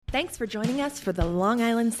Thanks for joining us for the Long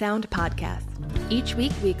Island Sound podcast. Each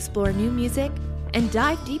week we explore new music and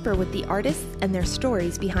dive deeper with the artists and their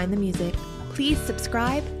stories behind the music. Please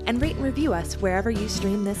subscribe and rate and review us wherever you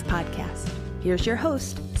stream this podcast. Here's your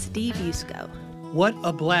host, Steve Yusko. What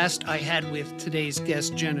a blast I had with today's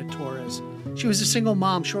guest, Jenna Torres. She was a single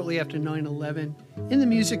mom shortly after 9/11, in the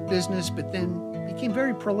music business, but then became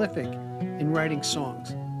very prolific in writing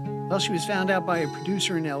songs. Well, she was found out by a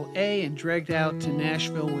producer in L.A. and dragged out to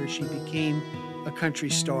Nashville, where she became a country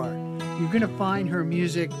star. You're going to find her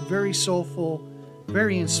music very soulful,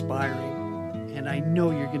 very inspiring, and I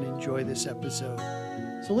know you're going to enjoy this episode.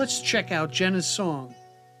 So let's check out Jenna's song,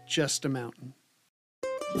 Just a Mountain.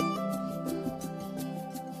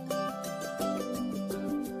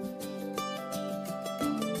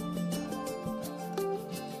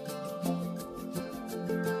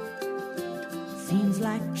 Seems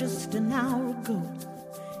like just an hour ago,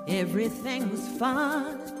 everything was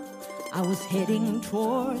fine. I was heading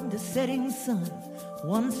toward the setting sun,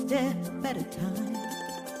 one step at a time.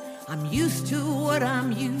 I'm used to what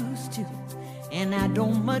I'm used to, and I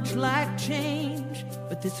don't much like change.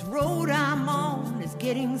 But this road I'm on is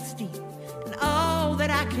getting steep, and all that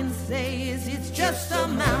I can say is it's just a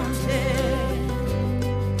mountain.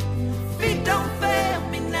 Feet don't fail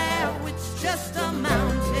me now, it's just a mountain.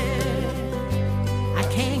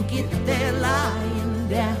 Can't get there lying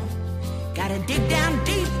down. Gotta dig down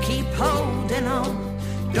deep, keep holding on.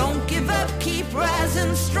 Don't give up, keep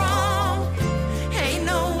rising strong. Ain't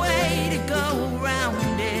no way to go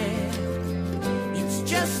around it. It's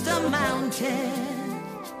just a mountain.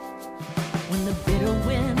 When the bitter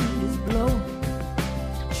wind is blowing,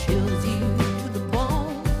 chills you to the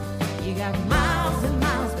bone. You got miles and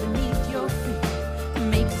miles beneath your feet,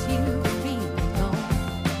 makes you feel alone.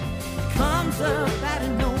 Comes up out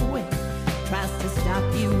of nowhere, tries to stop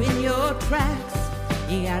you in your tracks.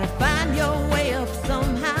 You gotta find your way up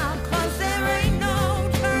somehow, 'cause there ain't no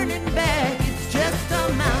turning back. It's just a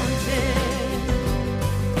mountain.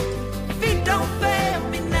 Feet don't fail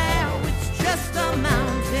me now, it's just a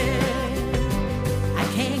mountain. I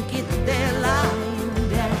can't get there lying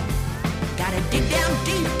down. Gotta dig down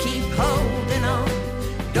deep, keep holding on.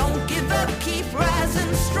 Don't give up, keep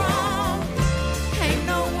rising strong. Ain't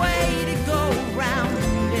no way to go around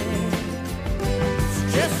it. It's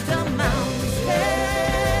just a mountain.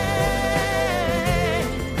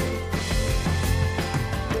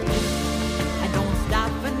 I don't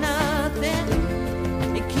stop for nothing.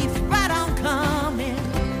 It keeps right on coming.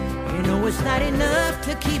 You know it's not enough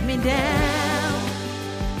to keep me down.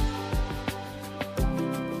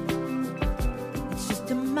 It's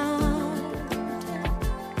just a mountain.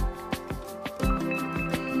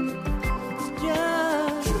 It's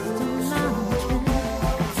just a mountain.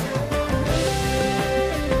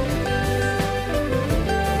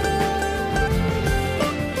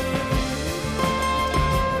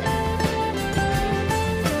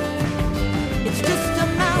 It's just a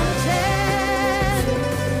mountain.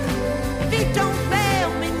 Feet don't fail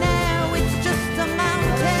me now. It's just a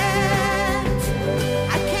mountain.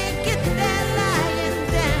 I can't get there lying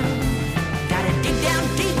down. Gotta dig down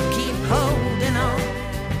deep, keep holding on.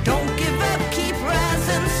 Don't give up, keep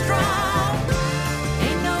rising strong.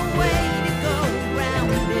 Ain't no way to go around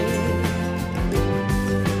it.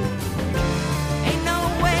 Ain't no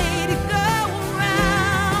way to go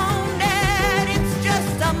around it. It's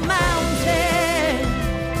just a mountain.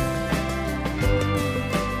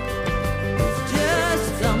 It's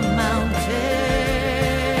just a mountain.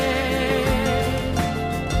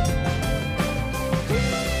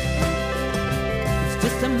 It's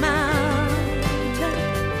just a mountain.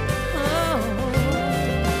 Oh.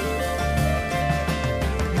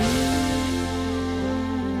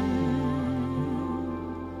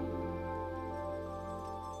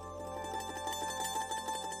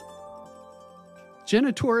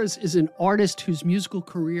 Jenna Torres is an artist whose musical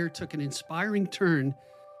career took an inspiring turn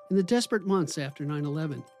in the desperate months after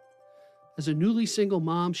 9/11. As a newly single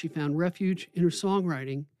mom, she found refuge in her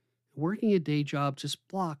songwriting and working a day job just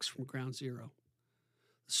blocks from ground zero.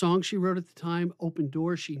 The songs she wrote at the time opened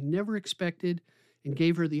doors she never expected and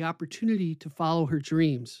gave her the opportunity to follow her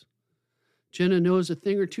dreams. Jenna knows a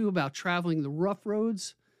thing or two about traveling the rough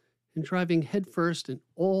roads and driving headfirst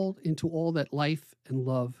into all that life and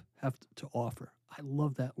love have to offer. I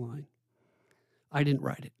love that line. I didn't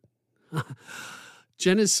write it.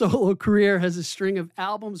 Jenna's solo career has a string of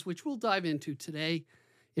albums, which we'll dive into today.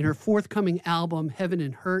 In her forthcoming album, Heaven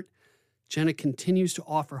and Hurt, Jenna continues to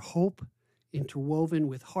offer hope, interwoven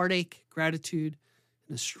with heartache, gratitude,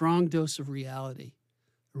 and a strong dose of reality.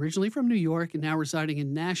 Originally from New York and now residing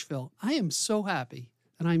in Nashville, I am so happy,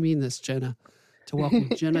 and I mean this, Jenna, to welcome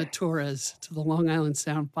Jenna Torres to the Long Island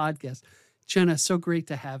Sound podcast. Jenna, so great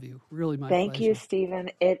to have you. Really my Thank you, pleasure. Stephen.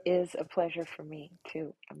 It is a pleasure for me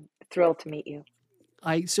too. I'm thrilled to meet you.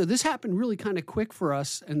 So this happened really kind of quick for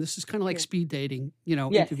us, and this is kind of like speed dating, Yes,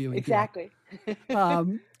 interviewing exactly.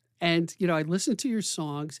 And, I listened to your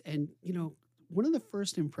songs, and, one of the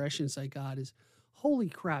first impressions I got is, holy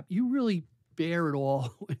crap, you really bear it all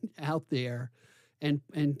out there and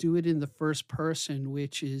do it in the first person,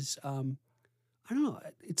 which is, I don't know,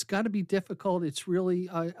 it's got to be difficult. It's really,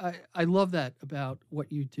 I love that about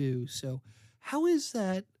what you do. So how is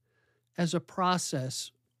that as a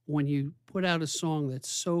process when you put out a song that's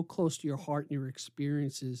so close to your heart and your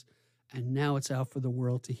experiences, and now it's out for the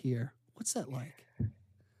world to hear? What's that like?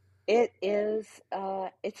 It is,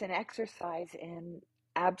 it's an exercise in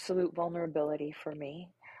absolute vulnerability for me.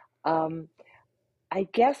 I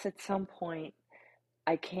guess at some point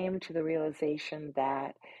I came to the realization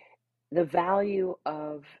that the value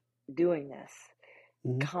of doing this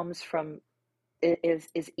Mhm. comes from,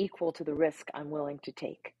 is equal to the risk I'm willing to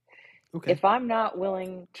take. Okay. If I'm not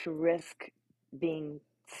willing to risk being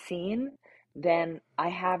seen, then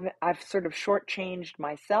I've sort of shortchanged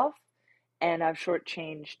myself, and I've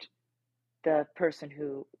shortchanged the person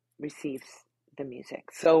who receives the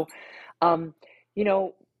music. So, um, you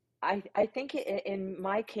know, I think in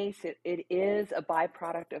my case, it is a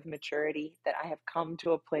byproduct of maturity that I have come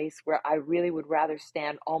to a place where I really would rather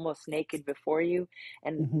stand almost naked before you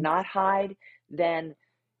and Mhm. not hide than,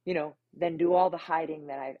 than do all the hiding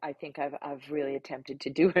that I think I've really attempted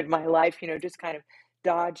to do in my life, just kind of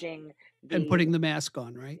dodging And the putting the mask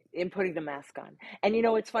on, right? in putting the mask on. And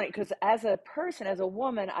it's funny because as a person, as a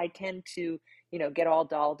woman, I tend to, get all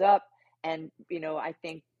dolled up. And, I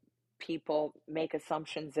think people make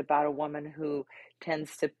assumptions about a woman who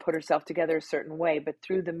tends to put herself together a certain way. But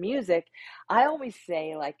through the music, I always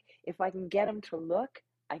say, like, if I can get them to look,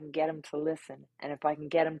 I can get them to listen. And if I can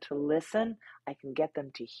get them to listen, I can get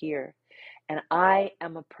them to hear. And I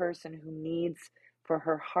am a person who needs for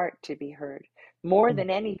her heart to be heard more Mm. than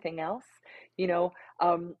anything else. You know,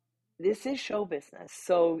 um, this is show business.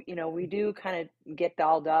 So, we do kind of get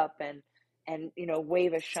dolled up and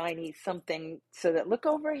wave a shiny something so that look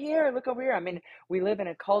over here, look over here. I mean, we live in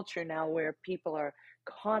a culture now where people are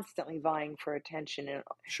constantly vying for attention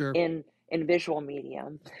Sure. in visual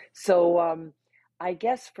medium. So I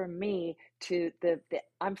guess for me,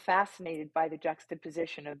 I'm fascinated by the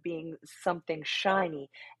juxtaposition of being something shiny,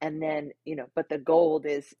 and then but the gold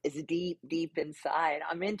is deep, deep inside.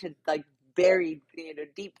 I'm into like buried,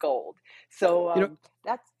 deep gold. So You know,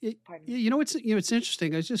 that's it, pardon me. it's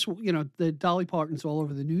interesting. I was just, the Dolly Parton's all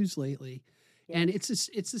over the news lately, and Yes,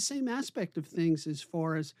 it's the same aspect of things as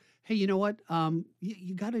far as, hey, you know what?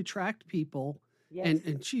 You got to attract people, yes.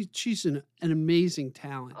 and she's an amazing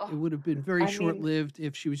talent. It Oh, would have been very I short mean, lived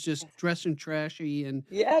if she was just yes. dressing trashy and,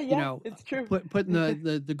 Yeah, yeah, it's true. putting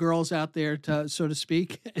the girls out there, to so to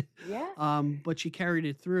speak. Yeah, But she carried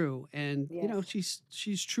it through, and yes.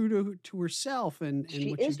 she's true to herself and She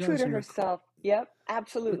what she is true does to in her. herself. Yep,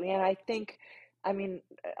 absolutely. And I think, I mean,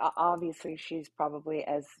 obviously, she's probably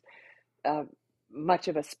as uh, much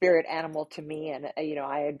of a spirit animal to me, and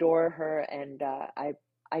I adore her, and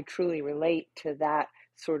I truly relate to that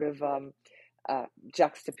sort of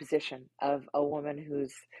juxtaposition of a woman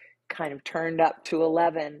who's kind of turned up to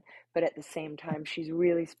 11, but at the same time, she's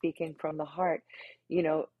really speaking from the heart.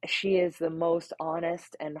 She is the most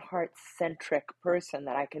honest and heart-centric person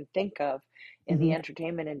that I can think of in the Mhm.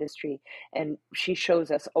 entertainment industry. And she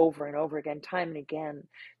shows us over and over again, time and again,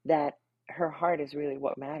 that her heart is really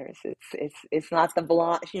what matters. It's not the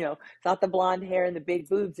blonde, it's not the blonde hair and the big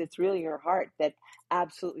boobs. It's really her heart that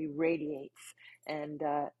absolutely radiates. And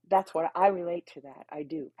that's what I relate to. That I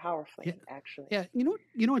do Yeah, powerfully, actually. yeah.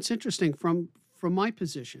 What's interesting from my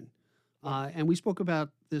position, Yes, and we spoke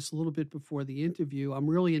about this a little bit before the interview. I'm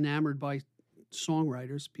really enamored by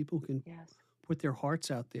songwriters, people who can yes, put their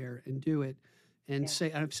hearts out there and do it, and yes,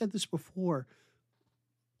 say. And I've said this before.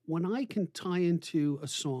 When I can tie into a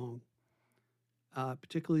song,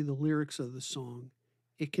 particularly the lyrics of the song,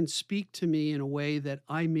 it can speak to me in a way that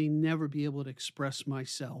I may never be able to express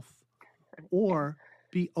myself, yeah, or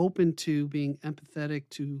be open to being empathetic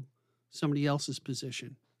to somebody else's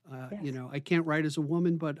position. yes, I can't write as a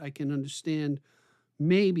woman, but I can understand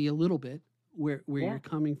maybe a little bit where yeah, you're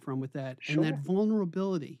coming from with that. And that sure,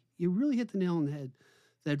 vulnerability, you really hit the nail on the head.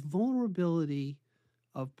 That vulnerability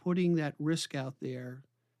of putting that risk out there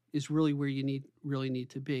is really where you really need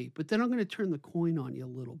to be. But then I'm going to turn the coin on you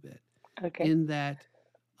a little bit, okay, in that,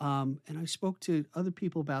 and I spoke to other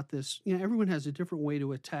people about this. Everyone has a different way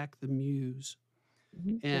to attack the muse.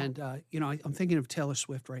 Yeah. And I'm thinking of Taylor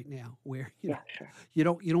Swift right now, where Yeah, sure. you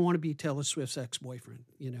don't want to be Taylor Swift's ex-boyfriend,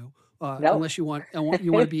 No. unless you want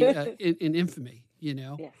to be in infamy,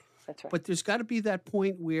 Yes, that's right. But there's got to be that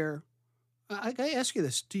point where I ask you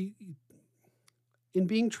this: in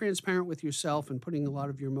being transparent with yourself and putting a lot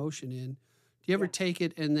of your emotion in, do you ever Yeah. take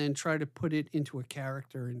it and then try to put it into a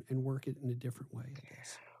character and work it in a different way? I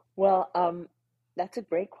guess. Well, that's a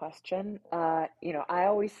great question. I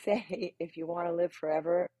always say if you want to live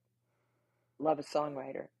forever, love a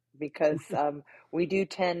songwriter because we do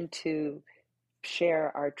tend to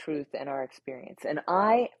share our truth and our experience. And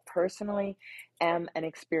I personally am an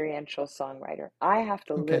experiential songwriter. I have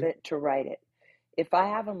to live Okay. it to write it. If I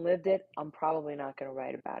haven't lived it, I'm probably not going to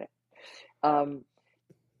write about it. Um,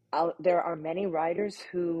 there are many writers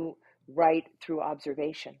who write through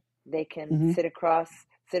observation. They can Mm-hmm. sit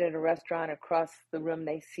at a restaurant across the room.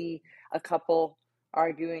 They see a couple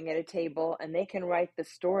arguing at a table, and they can write the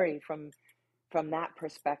story from that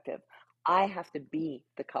perspective. I have to be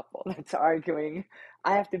the couple that's arguing.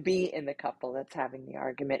 I have to be in the couple that's having the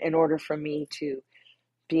argument in order for me to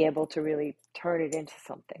be able to really turn it into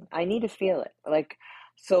something. I need to feel it.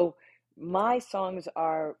 So my songs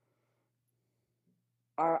are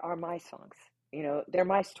my songs. They're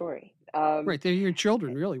my story. Right. They're your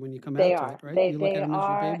children, really, when you come They out to it, are. right? They You look at they them as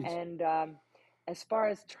your are. babies. And as far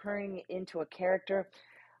as turning into a character,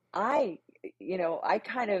 I, I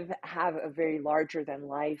kind of have a very larger than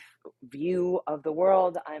life view of the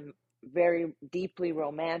world. I'm very deeply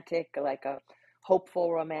romantic, like a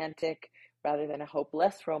hopeful romantic rather than a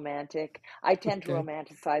hopeless romantic. I tend to Okay.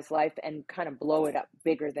 romanticize life and kind of blow it up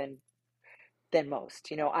bigger than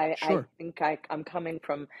most. I Sure. think I'm coming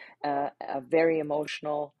from a very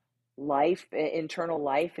emotional life, internal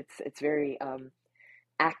life. It's very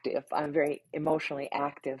active. I'm a very emotionally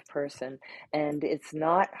active person, and it's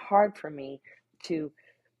not hard for me to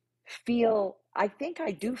feel. I think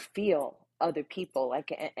I do feel other people,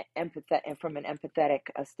 like empathetic from an empathetic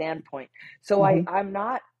standpoint. So Mm-hmm. I'm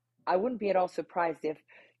not. I wouldn't be at all surprised if,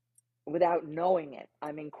 without knowing it,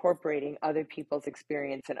 I'm incorporating other people's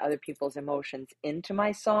experience and other people's emotions into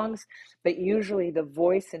my songs. But usually the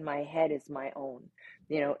voice in my head is my own.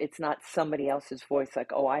 It's not somebody else's voice,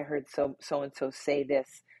 like, oh, I heard so and so say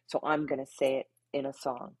this, so I'm going to say it in a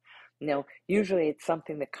song. Usually it's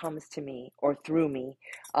something that comes to me or through me,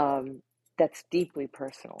 that's deeply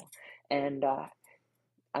personal. And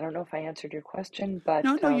I don't know if I answered your question, but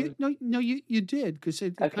No, no, you did, because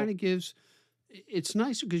it okay. kind of gives. It's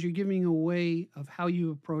nice because you're giving a way of how you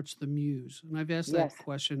approach the muse, and I've asked Yes. that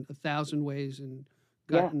question 1,000 ways and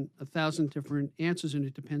Yeah, gotten 1,000 different answers, and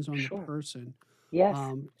it depends on the sure. person. Yes.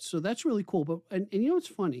 So that's really cool. But and what's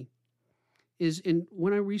funny is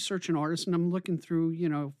when I research an artist and I'm looking through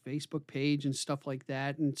Facebook page and stuff like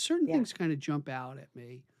that, and certain Yeah. things kind of jump out at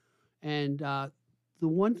me, and the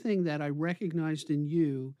one thing that I recognized in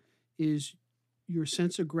you is your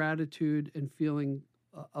sense of gratitude and feeling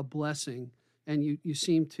a blessing. And you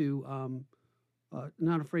seem to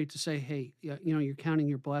not afraid to say, hey, you're counting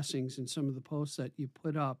your blessings in some of the posts that you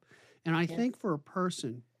put up. And I Yes. think for a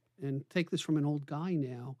person, and take this from an old guy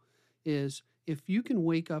now, is if you can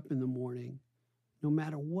wake up in the morning, no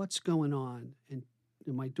matter what's going on, and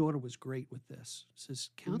my daughter was great with this, says,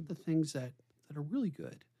 count the things that are really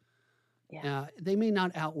good. Yeah. They may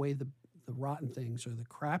not outweigh the rotten things or the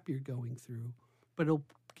crap you're going through, but it'll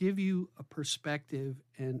give you a perspective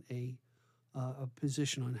and a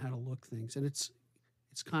position on how to look things. And it's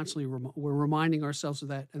constantly we're reminding ourselves of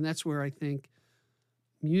that. And that's where I think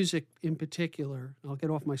music in particular, I'll get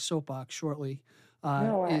off my soapbox shortly,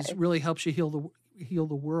 No, is really helps you heal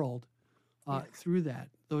the world yes. through that.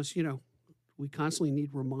 Those, we constantly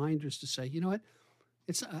need reminders to say, you know what,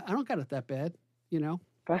 I don't got it that bad,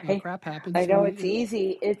 Right. crap I happens. know it's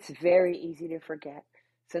easy. It's very easy to forget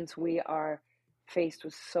since we are faced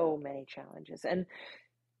with so many challenges. And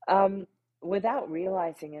um, without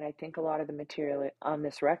realizing it, I think a lot of the material on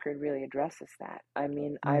this record really addresses that. I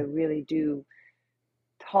mean, I Mm, really do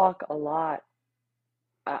talk a lot.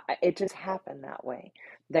 It just happened that way,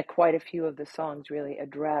 that quite a few of the songs really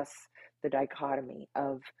address the dichotomy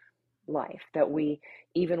of life, that we,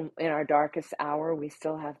 even in our darkest hour, we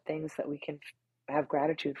still have things that we can have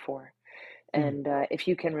gratitude for. mm, And if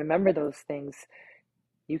you can remember those things,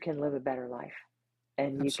 you can live a better life.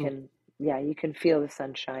 And absolutely. you can feel the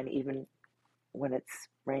sunshine even when it's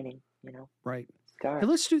raining, Right. it's Hey, dark.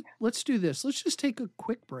 let's do this. Let's just take a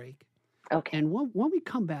quick break. Okay. And when we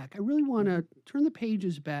come back, I really want Hmm. to turn the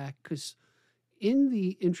pages back, because in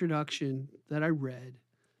the introduction that I read,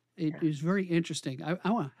 It is very interesting.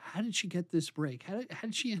 I want. How did she get this break? How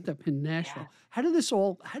did she end up in Nashville? Yeah. How did this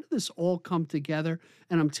all come together?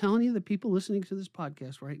 And I'm telling you, the people listening to this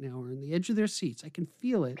podcast right now are on the edge of their seats. I can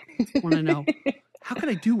feel it. Want to know how could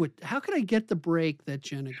I do it? How could I get the break that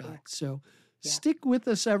Jenna got? So Yeah. stick with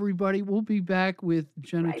us, everybody. We'll be back with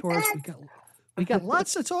Jenna Right Torres. back. We got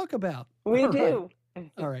lots to talk about. We All right.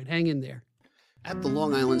 do. All right, hang in there. At the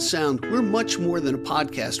Long Island Sound, we're much more than a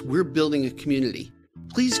podcast. We're building a community.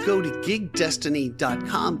 Please go to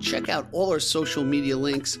gigdestiny.com, check out all our social media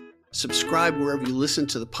links, subscribe wherever you listen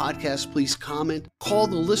to the podcast. Please comment, call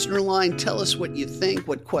the listener line, tell us what you think,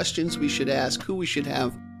 what questions we should ask, who we should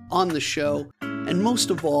have on the show. And most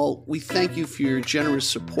of all, we thank you for your generous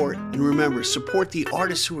support. And remember, support the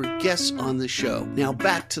artists who are guests on the show. Now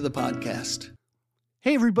back to the podcast.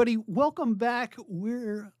 Hey, everybody. Welcome back.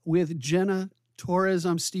 We're with Jenna Torres.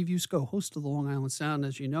 I'm Steve Yusko, host of the Long Island Sound,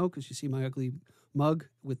 as you know, because you see my ugly mug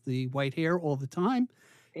with the white hair all the time.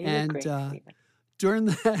 You And look great, during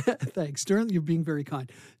the thanks, you're being very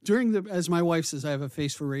kind. During the, as my wife says, I have a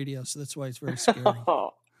face for radio, so that's why it's very scary.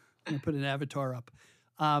 Oh, I'm gonna put an avatar up.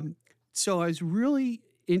 So I was really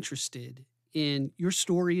interested in your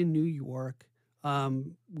story in New York.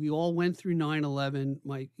 We all went through 9/11.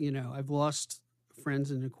 I've lost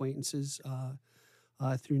friends and acquaintances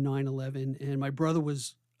through 9/11, and my brother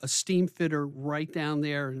was a steam fitter right down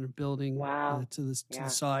there in a building Wow. to the Yeah.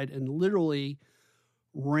 side, and literally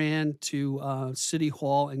ran to City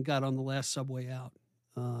Hall and got on the last subway out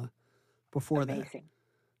before that. amazing.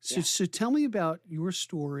 So tell me about your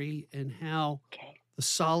story and how Okay. the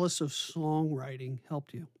solace of songwriting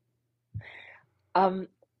helped you.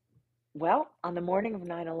 Well, on the morning of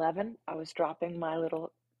 9/11, I was dropping my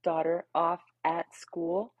little daughter off at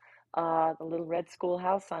school, the little red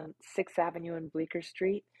schoolhouse on 6th Avenue and Bleecker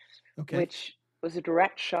Street, Okay. which was a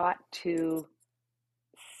direct shot to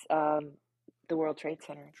the World Trade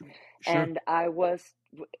Center. Sure. And it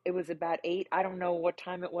was about 8, I don't know what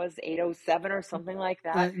time it was, 8:07 or something like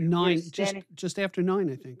that. We were 9, standing just after 9,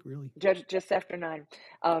 I think, really. just after 9.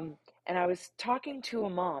 And I was talking to a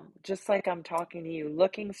mom, just like I'm talking to you,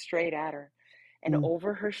 looking straight at her. And Mm.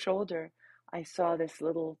 over her shoulder, I saw this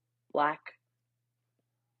little black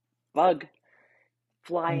bug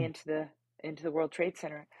fly Mm. into the World Trade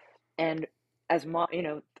Center. And as mom,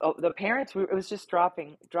 the parents, it was just drop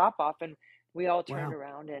off, and we all turned Wow.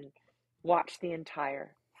 around and watched the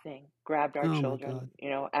entire thing, grabbed our Oh, my children,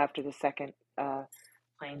 God. after the second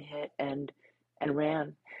plane hit, and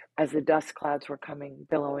ran as the dust clouds were coming,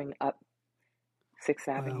 billowing up 6th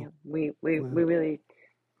Avenue. We Wow. really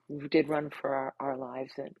did run for our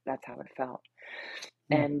lives, and that's how it felt.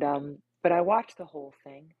 Mm. And but I watched the whole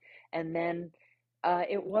thing, and then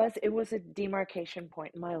it was a demarcation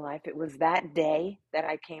point in my life. It was that day that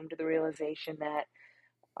I came to the realization that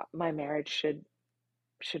my marriage should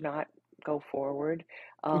not go forward,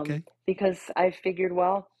 Okay. because I figured,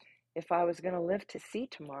 well, if I was going to live to see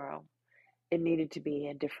tomorrow, it needed to be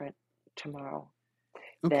a different tomorrow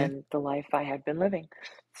Okay. than the life I had been living.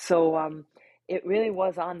 So it really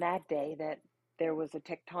was on that day that there was a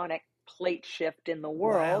tectonic plate shift in the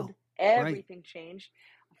world. Wow. Everything changed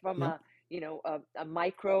from Yep. a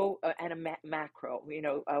micro and a macro.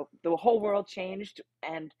 The whole world changed,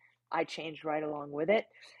 and I changed right along with it.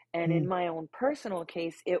 And in Mm. my own personal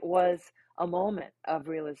case, it was a moment of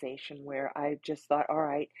realization where I just thought, all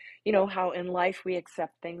right, how in life we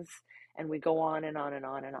accept things and we go on and on and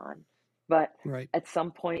on and on. But Right. at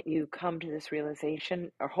some point you come to this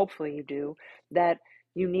realization, or hopefully you do, that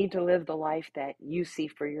you need to live the life that you see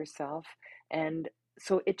for yourself. And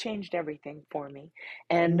so it changed everything for me.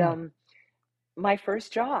 And Mm. my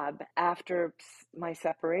first job after my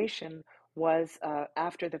separation was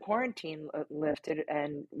after the quarantine lifted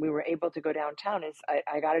and we were able to go downtown, is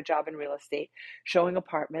I got a job in real estate showing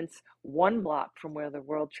apartments 1 block from where the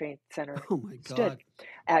World Trade Center Oh, my stood, God.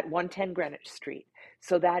 at 110 Greenwich Street.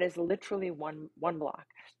 So that is literally one block.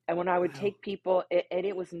 And when I would Wow. take people,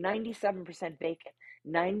 it was 97% vacant.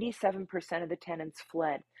 97% of the tenants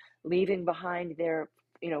fled, leaving behind their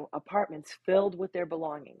apartments filled with their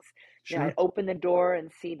belongings. I'd Sure. open the door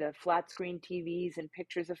and see the flat screen TVs and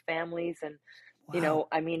pictures of families, and Wow.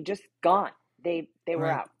 just gone. They were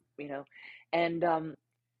Right. out. And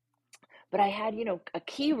but I had a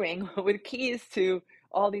key ring with keys to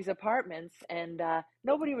all these apartments, and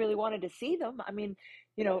nobody really wanted to see them. I mean,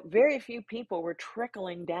 very few people were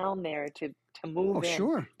trickling down there to move Oh, in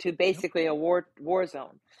sure. to Yep. basically a war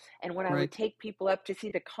zone. And when I would Right. take people up to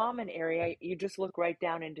see the common area, you just look right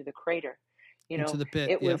down into the crater. Into the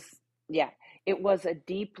pit. It Yep. was, yeah, it was a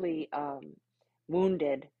deeply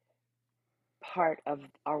wounded part of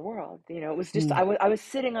our world. It was just, Mm, I was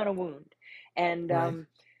sitting on a wound. And right.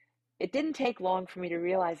 it didn't take long for me to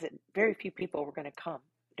realize that very few people were going to come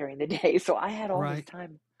during the day. So I had all this Right.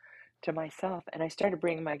 time to myself, and I started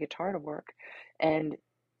bringing my guitar to work. And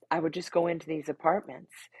I would just go into these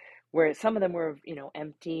apartments where some of them were,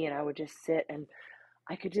 empty, and I would just sit, and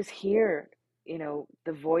I could just hear,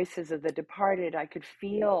 the voices of the departed. I could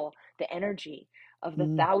feel the energy of the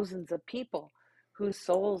Mm, thousands of people whose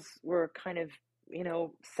souls were kind of,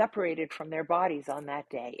 separated from their bodies on that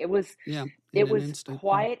day. It was yeah. In it an was instant.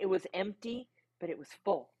 Yeah. quiet, it was empty, but it was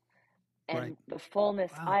full. Right. And the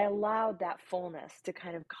fullness, Wow. I allowed that fullness to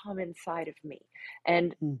kind of come inside of me.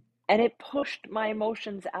 And Mm, and it pushed my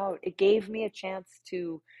emotions out. It gave me a chance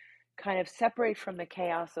to kind of separate from the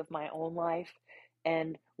chaos of my own life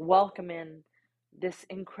and welcome in this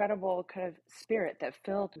incredible kind of spirit that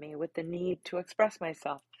filled me with the need to express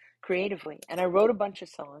myself creatively. And I wrote a bunch of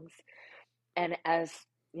songs, and as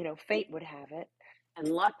fate would have it and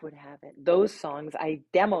luck would have it, those songs, I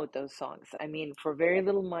demoed those songs. I mean, for very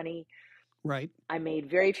little money. right. I made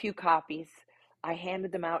very few copies. I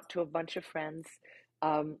handed them out to a bunch of friends.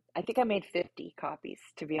 I think I made 50 copies,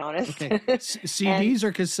 to be honest. Okay. And CDs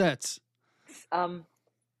or cassettes? um,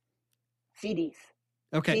 CDs.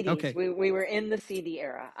 Okay. CDs. Okay. We were in the CD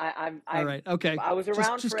era. All right. Okay. I was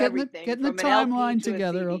around Just for getting the everything getting the from an LP timeline to a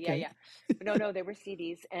together. CD. Yeah, Okay. yeah. No, they were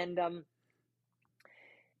CDs, and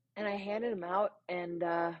I handed them out, and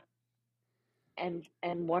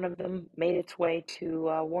one of them made its way to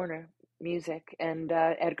Warner Music, and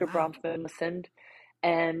Edgar Wow. Bronfman listened,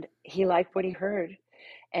 and he liked what he heard,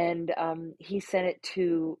 and he sent it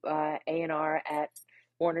to A&R at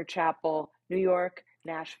Warner Chapel, New York,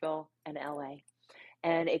 Nashville, and LA.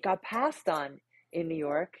 And it got passed on in New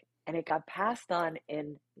York, and it got passed on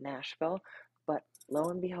in Nashville. But lo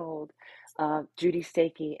and behold, Judy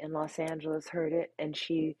Stakey in Los Angeles heard it, and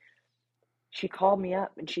she called me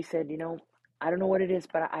up and she said, I don't know what it is,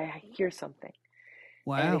 but I hear something.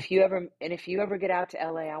 And Wow. if you ever get out to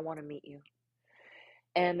LA, I want to meet you.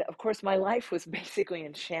 And of course, my life was basically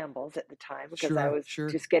in shambles at the time because I Sure. was Sure.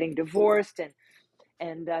 just getting divorced and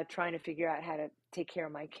trying to figure out how to take care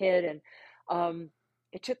of my kid. And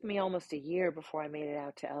it took me almost a year before I made it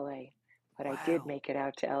out to LA, but I did Wow. make it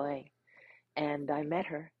out to LA, and I met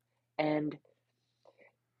her, and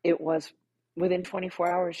it was within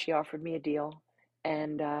 24 hours she offered me a deal,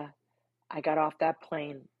 and I got off that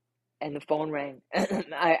plane, and the phone rang,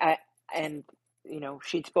 and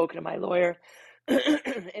she'd spoken to my lawyer.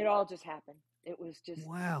 It all just happened. It was just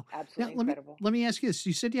Wow. Now absolutely incredible. let me ask you this.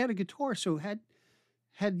 You said you had a guitar, so had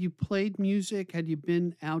you played music? Had you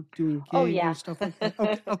been out doing Oh gigs and yeah. stuff like that?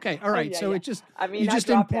 Okay. Okay. All Oh right. yeah, So yeah. it just I you mean, I just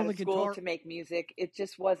didn't dropped pull out the of school guitar. to make music. It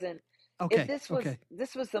just wasn't it Okay. Okay.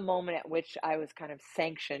 this was the moment at which I was kind of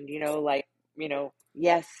sanctioned, like,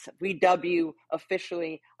 yes, we dub you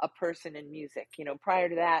officially a person in music. Prior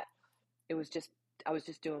to that, it was just I was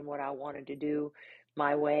just doing what I wanted to do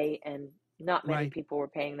my way, and not many Right. people were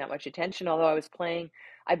paying that much attention, although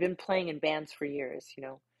I've been playing in bands for years.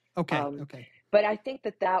 Okay. Um, Okay. but I think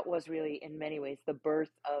that was really, in many ways, the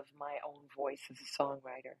birth of my own voice as a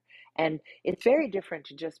songwriter. And it's very different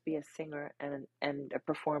to just be a singer and a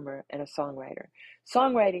performer and a songwriter.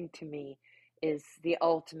 Songwriting to me is the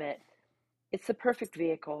ultimate, it's the perfect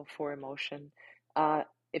vehicle for emotion. Uh,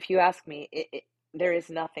 if you ask me, there is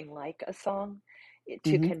nothing like a song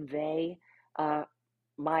to Mm-hmm. convey uh,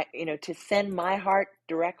 to send my heart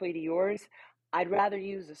directly to yours. I'd rather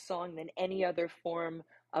use a song than any other form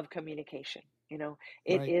of communication.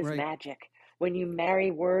 It Right. is Right. magic. When you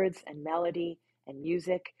marry words and melody and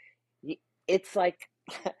music, it's like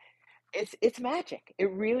it's magic.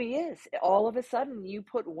 It really is. All of a sudden, you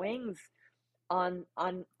put wings on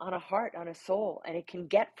a heart, on a soul, and it can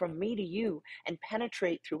get from me to you and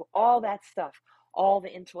penetrate through all that stuff, all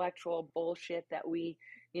the intellectual bullshit that we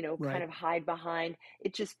kind Right. of hide behind.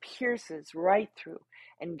 It just pierces right through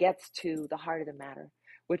and gets to the heart of the matter,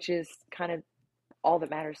 which is kind of all that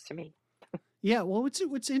matters to me. Yeah. Well,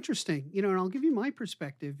 what's interesting, and I'll give you my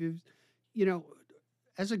perspective. Is, you know,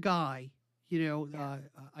 as a guy, Yeah,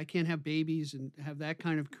 I can't have babies and have that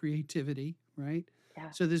kind of creativity, right?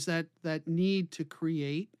 yeah. So there's that need to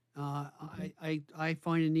create. Hmm. I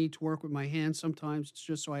find a need to work with my hands sometimes. It's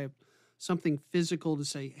just so I have something physical to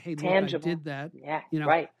say, hey, look, I Tangible. did that. Yeah, You know,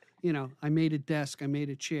 right. I made a desk, I made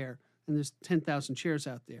a chair, and there's 10,000 chairs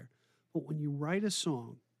out there. But when you write a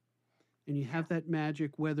song and you Yeah, have that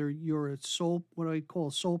magic, whether you're a soul, what I call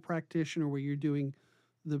a soul practitioner, where you're doing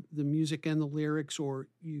the music and the lyrics, or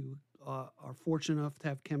you are fortunate enough to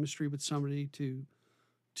have chemistry with somebody to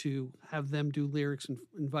to have them do lyrics and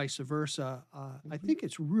vice versa. I think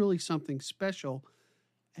it's really something special.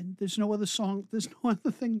 And there's no other song, there's no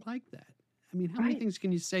other thing like that. I mean, how many Right. things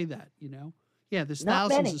can you say that, you know? Yeah, there's Not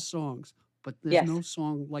thousands many. of songs, but there's Yes, no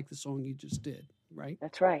song like the song you just did, right?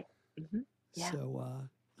 that's right. Yeah, So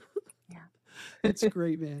yeah, it's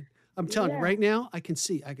great, man. I'm telling you, yeah. right now, I can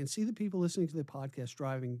see the people listening to the podcast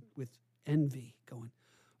driving with envy, going,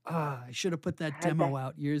 I should have put I that had that. demo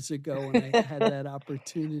out years ago when I had that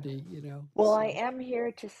opportunity, you know? Well, I So, am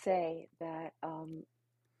here to say that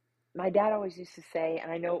my dad always used to say,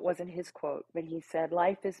 and I know it wasn't his quote, but he said,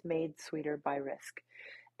 "Life is made sweeter by risk."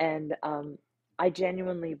 And I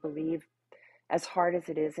genuinely believe, as hard as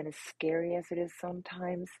it is and as scary as it is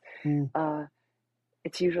sometimes, mm, uh,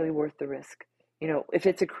 it's usually worth the risk. You know, if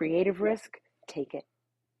it's a creative risk, take it.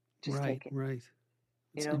 Just right, take it. right.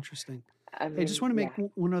 You It's know, interesting. I Hey, I just mean, want to make yeah,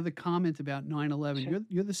 one other comment about 9/11. sure.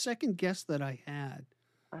 You're the second guest that I had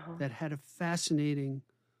Uh-huh. that had a fascinating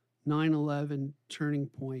 9/11 turning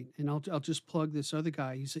point. And I'll just plug this other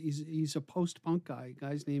guy. He's a post-punk guy.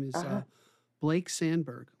 Guy's name is Uh-huh. Blake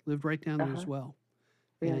Sandberg. Lived right down there as Uh-huh. well.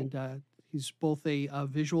 Really. And he's both a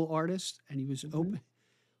visual artist, and he was Mm-hmm. open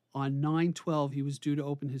on 9/12. He was due to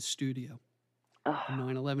open his studio Oh, when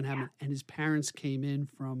 9/11 yeah. happened, and his parents came in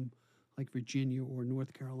from like Virginia or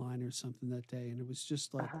North Carolina or something that day, and it was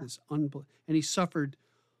just like Uh-huh. this and he suffered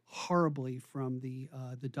horribly from the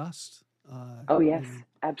dust. Oh, You yes, know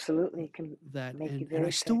absolutely. It can that, make you and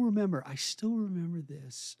very sick. I still remember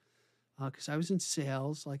this because I was in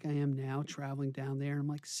sales like I am now, traveling down there, and I'm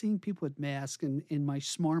like seeing people with masks, and in my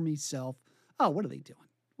smarmy self, oh, what are they doing?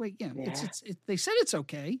 Wait, yeah, Yeah. they said it's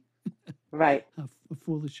okay. Right.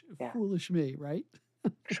 Foolish, Yeah. foolish me, right?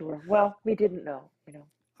 Sure. Well, we didn't know, you know.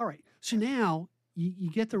 All right. So now you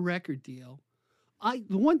get the record deal.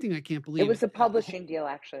 The one thing I can't It believe was it a publishing deal,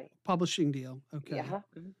 actually. publishing deal. Yeah.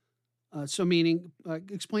 Okay. Mhm. So meaning,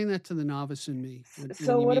 explain that to the novice in me when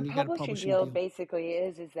So you what a mean you got a publishing publishing deal deal. basically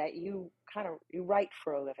is that you write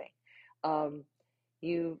for a living. Um,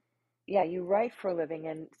 you yeah, you write for a living,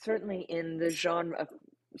 and certainly in the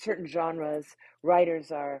certain genres,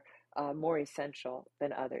 writers are more essential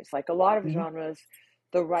than others. Like a lot of Hmm. genres,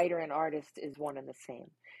 the writer and artist is one and the same.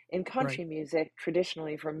 In Right. country music,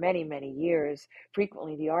 traditionally for many, many years,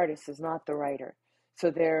 frequently the artist is not the writer.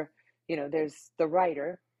 So there's the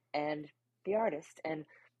writer and the artist. And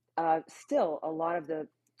still, a lot of the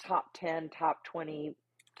top 10, top 20,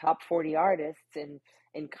 top 40 artists in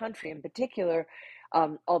country in particular,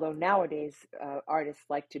 although nowadays artists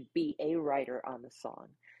like to be a writer on the song.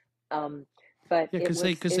 Um, but Yeah,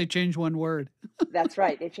 because they change one word. that's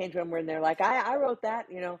right. They change one word and they're like, I wrote that,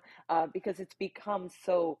 because it's become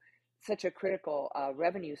such a critical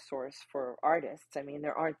revenue source for artists. I mean,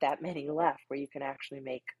 there aren't that many left where you can actually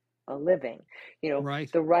make a living.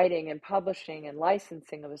 Right. The writing and publishing and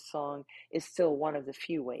licensing of a song is still one of the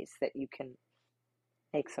few ways that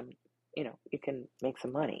make some, you can make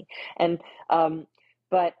some money. And,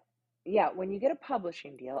 but yeah, when you get a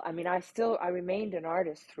publishing deal, I mean, I remained an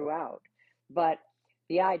artist throughout, but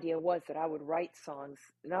the idea was that I would write songs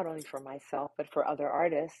not only for myself but for other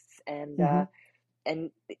artists, Hmm.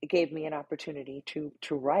 and it gave me an opportunity to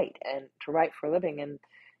write and to write for a living,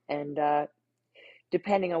 and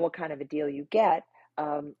depending on what kind of a deal you get,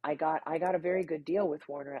 I got a very good deal with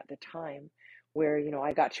Warner at the time, where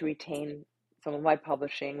I got to retain some of my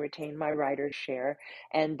publishing, retain my writer's share,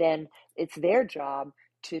 and then it's their job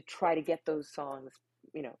to try to get those songs,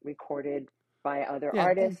 recorded by other Yeah,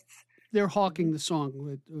 artists. they're Hmm. hawking the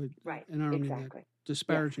song, Right, and I don't mean that exactly. Yes.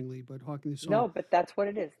 disparagingly, but hawking the song. No, but that's what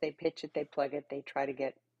it is. They pitch it, they plug it, they try to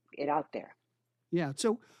get it out there. Yeah.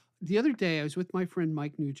 So the other day, I was with my friend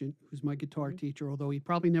Mike Nugent, who's my guitar Hmm. teacher, although he'd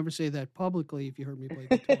probably never say that publicly if you heard me play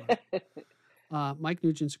guitar. Mike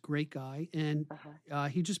Nugent's a great guy, and Uh-huh.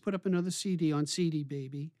 he just put up another CD on CD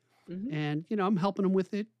Baby, Hmm. and I'm helping him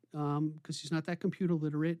with it because he's not that computer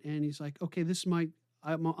literate, and he's like, "Okay, this is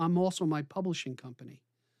I'm also my publishing company."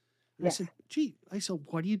 And I Yes. said, "Gee," I said,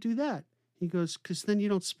 "Why do you do that?" He goes, "Because then you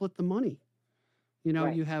don't split the money.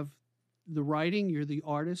 Right. You have the writing, you're the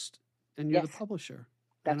artist, and you're the Yes. publisher."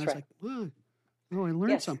 And I That's was right. like, "Wow, oh, I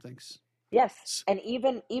learned Yes. something." Yes. And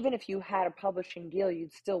even if you had a publishing deal,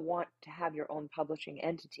 you'd still want to have your own publishing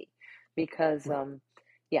entity, because Right.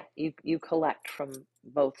 yeah, you collect from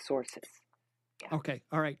both sources. Yeah. Okay.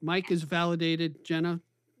 All right. Mike is validated. Jenna,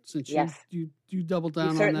 since you Yes. you double He down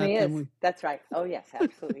on certainly that, then is. we. That's right. Oh yes,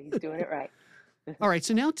 absolutely. He's doing it right. All right.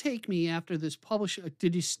 So now take me after this publisher.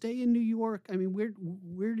 Did you stay in New York? I mean,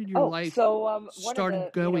 where did your Oh, life so one of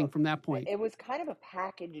started going from that point? it was kind of a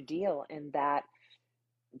package deal in that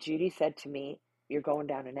Judy said to me, "You're going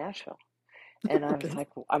down to Nashville." And I was Okay. like,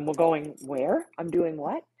 I'm going where? I'm doing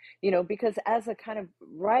what? Because as a kind of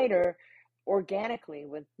writer, organically,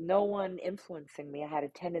 with no one influencing me, I had a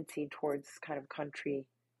tendency towards kind of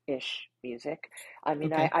country-ish music. I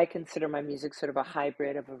mean, Okay. I consider my music sort of a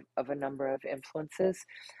hybrid of a number of influences,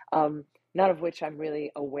 um, none of which I'm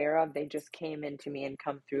really aware of. They just came into me and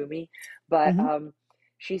come through me. But Hmm.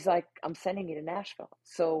 she's like, I'm sending you to Nashville.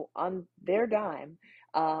 So on their dime,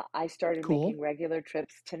 I started Cool. making regular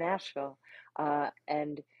trips to Nashville.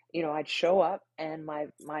 And I'd show up and my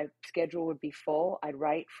schedule would be full. I'd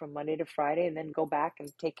write from Monday to Friday and then go back and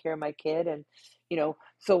take care of my kid. And,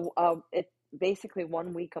 so it basically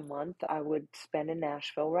 1 week a month I would spend in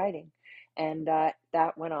Nashville writing. And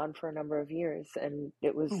that went on for a number of years, and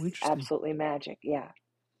it was Oh, interesting. absolutely magic. Yeah.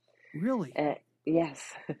 Really? Uh,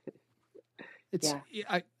 yes. It's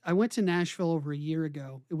Yeah. I went to Nashville over a year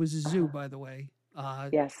ago. It was a zoo, Uh-huh. by the way.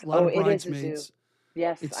 Yes. A lot Oh, of it is a zoo. bridesmaids.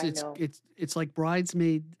 Yes, It's I it's know. it's it's like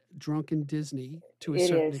bridesmaid drunken Disney to a It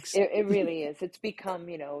certain is. extent. It really is. It's become,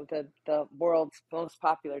 the world's most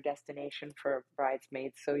popular destination for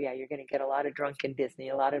bridesmaids. So yeah, you're going to get a lot of drunken Disney,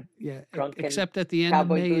 a lot of Yeah, drunken except at the end of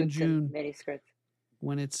cowboy May and boots and June mini skirts.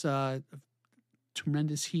 when it's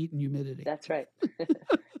tremendous heat and humidity. That's right.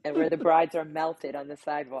 And where the brides are melted on the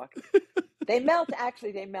sidewalk. They melt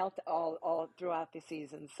all throughout the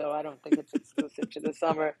season. So I don't think it's exclusive to the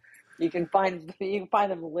summer. You can find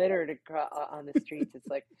them littered on the streets. It's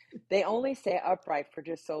like they only stay upright for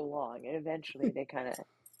just so long, and eventually they kind of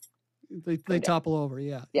They go down. topple over,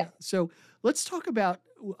 yeah, Yeah. yeah. So let's talk about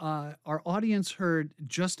our audience heard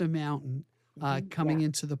 "Just a Mountain" coming Yeah.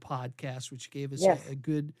 into the podcast, which gave us Yes. a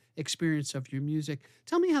good experience of your music.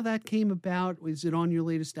 Tell me how that came about. Was it on your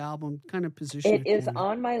latest album? Kind of position It it is for me.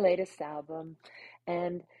 on my latest album,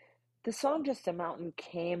 and the song Just a Mountain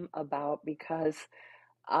came about because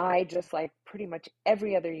I, just like pretty much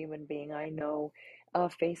every other human being I know,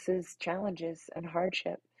 faces challenges and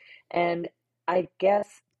hardship. And I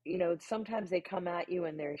guess, sometimes they come at you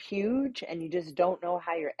and they're huge and you just don't know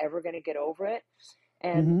how you're ever going to get over it.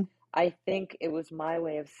 And Hmm. I think it was my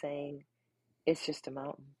way of saying, it's just a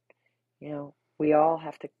mountain. We all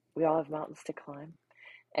have mountains to climb.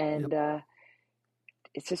 Yep. And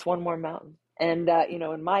it's just one more mountain. And,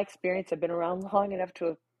 in my experience, I've been around long enough to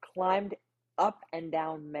have climbed up and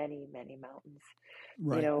down many, many mountains,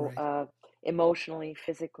 you Right. know, Right. uh, emotionally,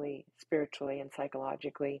 physically, spiritually, and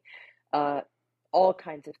psychologically. Uh, all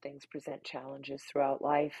kinds of things present challenges throughout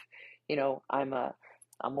life. I'm a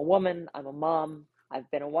woman, I'm a mom, I've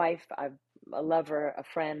been a wife, I'm a lover, a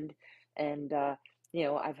friend, and,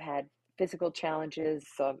 I've had physical challenges,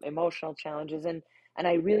 emotional challenges, and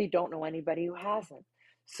I really don't know anybody who hasn't.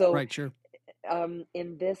 So Right. Sure.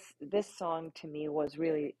 in this song to me was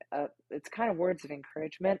really it's kind of words of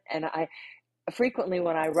encouragement, and I frequently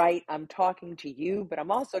when I write I'm talking to you, but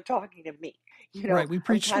I'm also talking to me. Right. We I'm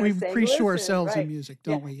preach. kind of We saying, preach to listen, ourselves in right? music,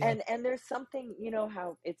 Yeah. don't we? Yeah. And there's something,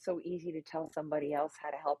 how it's so easy to tell somebody else how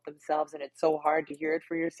to help themselves, and it's so hard to hear it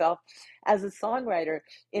for yourself. As a songwriter,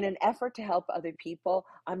 in an effort to help other people,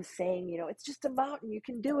 I'm saying, it's just a mountain, you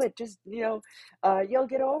can do it, just, you'll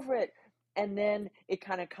get over it. And then it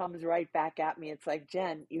kind of comes right back at me. It's like,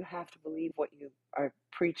 Jen, you have to believe what you are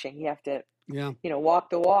preaching. You have to, Yeah. walk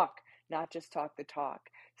the walk, not just talk the talk.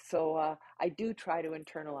 So I do try to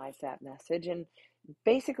internalize that message. And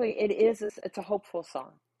basically, it's a hopeful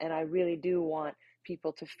song. And I really do want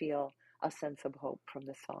people to feel a sense of hope from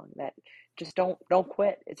the song, that just don't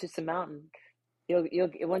quit. It's just a mountain.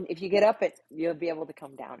 If you get up it, you'll be able to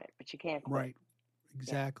come down it, but you can't quit. Right. Yeah.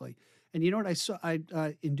 Exactly. And you know what I saw? I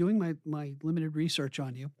in doing my limited research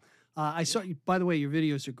on you, I saw Yeah. you. By the way, your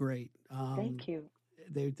videos are great. Thank you.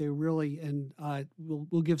 They really, and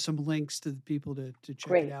we'll give some links to the people to check it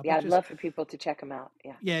Great. out. Yeah, But I'd love for people to check them out.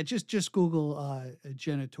 Yeah. yeah, just Google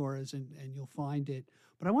Jenna Torres and you'll find it.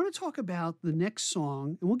 But I want to talk about the next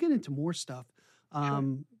song, and we'll get into more stuff.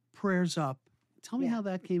 Sure. Prayers Up. Tell me Yeah. how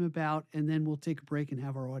that came about, and then we'll take a break and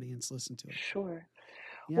have our audience listen to it. Sure.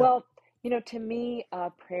 Yeah, Well, to me,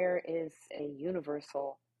 prayer is a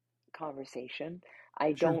universal conversation. I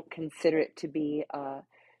sure. don't consider it to be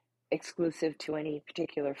exclusive to any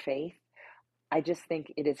particular faith. I just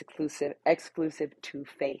think it is exclusive to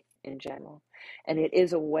faith in general, and it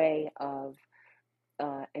is a way of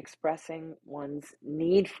expressing one's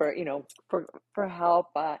need for for help.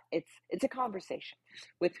 It's a conversation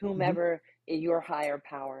with Hmm. whomever your higher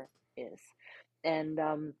power is, and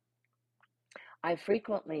I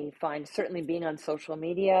frequently find, certainly being on social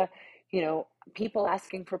media, people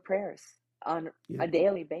asking for prayers on Yeah. a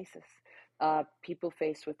daily basis. People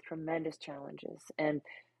faced with tremendous challenges and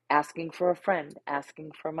asking for a friend,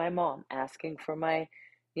 asking for my mom, asking for my,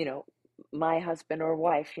 you know, my husband or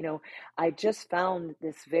wife, I just found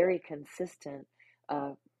this very consistent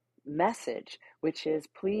uh, message, which is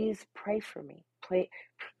please pray for me.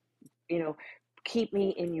 You know, keep me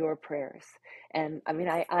in your prayers. And I mean,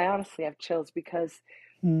 I honestly have chills because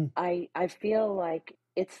Mm, I feel like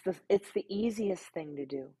it's the easiest thing to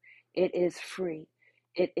do. It is free.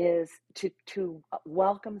 It is to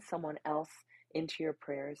welcome someone else into your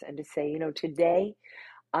prayers and to say, today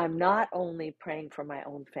I'm not only praying for my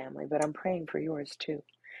own family, but I'm praying for yours too.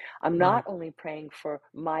 I'm not right. only praying for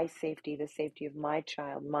my safety, the safety of my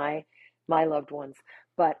child, my loved ones,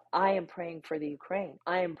 but I am praying for the Ukraine.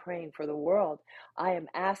 I am praying for the world. I am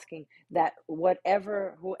asking that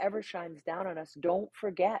whoever shines down on us, don't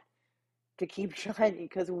forget to keep shining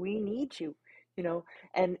because we need you, you know.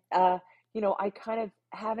 And I kind of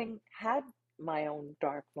having had my own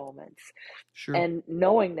dark moments Sure. and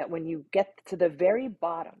knowing that when you get to the very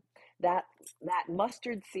bottom, that that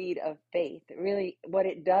mustard seed of faith, really what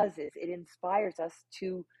it does is it inspires us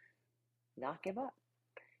to not give up.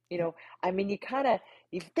 you Yep. know I mean, you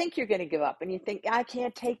think you're going to give up and you think I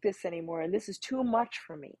can't take this anymore and this is too much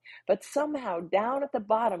for me, but somehow down at the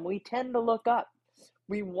bottom we tend to look up.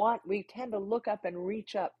 We tend to look up and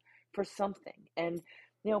reach up for something. And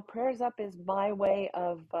prayers up is my way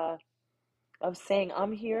of saying,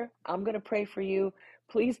 I'm here, I'm going to pray for you,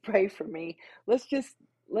 please pray for me. Let's just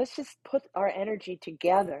put our energy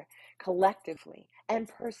together collectively and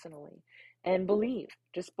personally, and believe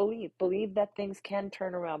that things can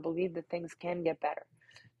turn around, believe that things can get better,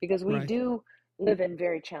 because we Right. do live in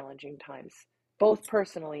very challenging times, both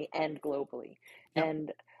personally and globally. Yep.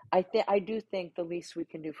 And I do think the least we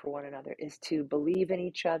can do for one another is to believe in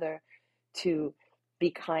each other, to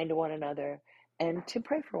be kind to one another, and to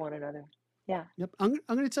pray for one another. Yeah. Yep. I'm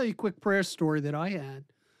going to tell you a quick prayer story that I had,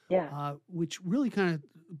 Yeah. which really kind of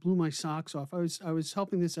blew my socks off. I was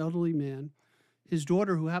helping this elderly man. His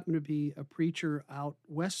daughter, who happened to be a preacher out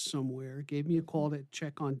west somewhere, gave me a call to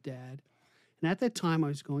check on Dad. And at that time, I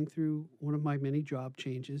was going through one of my many job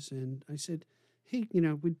changes, and I said, "Hey,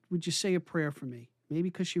 would you say a prayer for me?" Maybe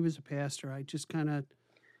because she was a pastor, I just kind of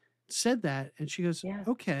said that, and she goes, Yeah.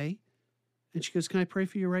 "Okay." And she goes, "Can I pray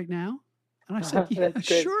for you right now?" And I said, "Yeah, That's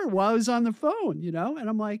good. sure." While I was on the phone, and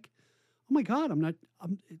I'm like, "Oh my God, I'm not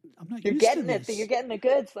You're used to getting it. You're this." getting the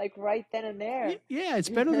goods like right then and there. Yeah, it's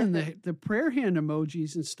better than the prayer hand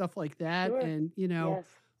emojis and stuff like that. Sure. And Yes.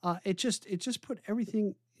 it just put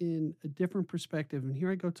everything in a different perspective. And here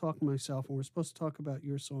I go talking to myself, and we're supposed to talk about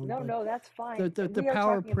your song, No, but no, that's the fine. the, the We are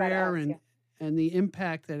power of talking about prayer us. Yeah. and the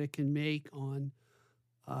impact that it can make on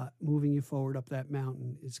moving you forward up that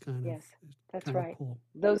mountain is Yes. That's kind of right. cool.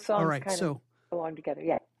 Those All songs right, kind of belong together.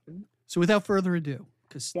 Yeah. Mhm. so without further ado,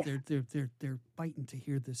 because Yes. they're biting to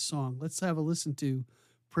hear this song, let's have a listen to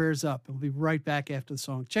 "Prayers Up," and we'll be right back after the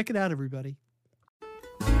song. Check it out, everybody.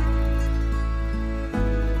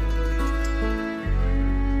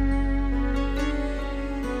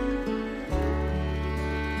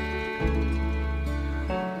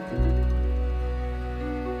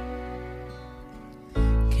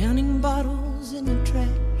 Counting bottles in the trash.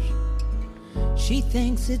 She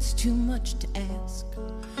thinks it's too much to ask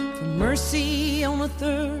for mercy on a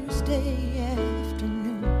Thursday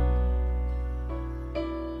afternoon.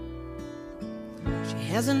 She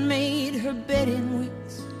hasn't made her bed in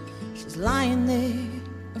weeks. She's lying there,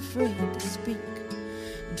 afraid to speak.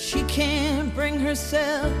 And she can't bring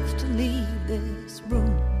herself to leave this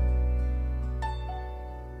room.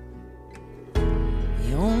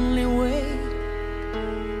 The only way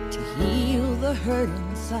to heal the hurt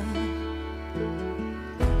inside,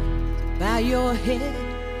 bow your head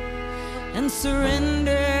and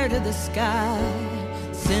surrender to the sky,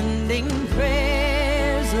 sending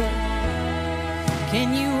prayers up.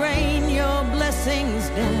 Can you rain your blessings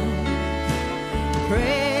down?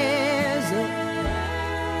 Prayers up.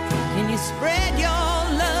 Can you spread your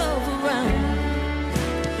love around?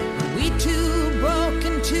 Are we too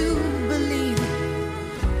broken to believe?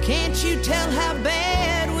 Can't you tell how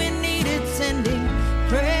bad we need it? Sending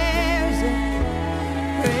prayers up.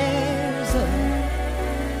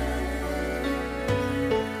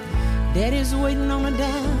 Daddy's waiting on a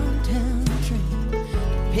downtown train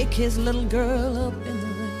to pick his little girl up in the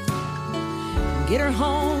rain and get her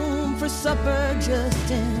home for supper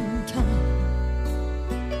just in time.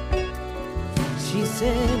 She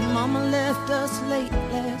said, Mama left us late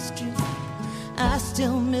last June. I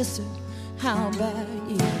still miss her. How about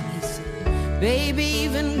you? He said, baby,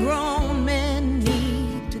 even grown men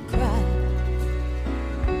need to cry.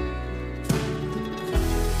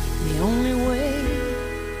 The only way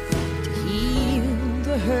to heal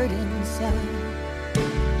the hurt inside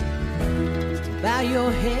is to bow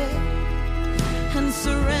your head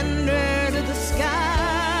surrender to the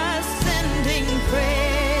sky, sending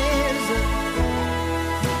prayers.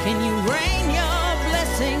 Can you rain your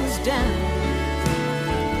blessings down?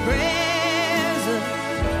 Prayers.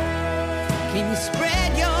 Can you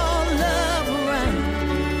spread your love around?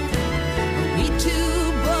 Are we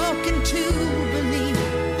too broken to believe?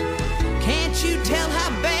 Can't you tell how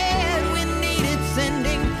bad we need it?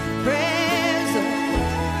 Sending prayers.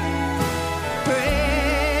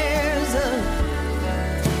 Prayers.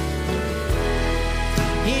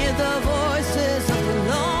 Hear the voices of the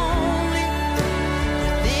lonely.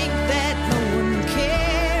 Think that no one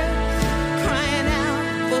cares. Crying out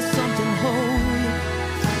for something holy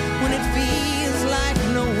when it feels like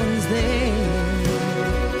no one's there.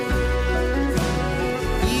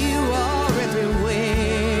 You are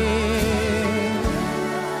everywhere.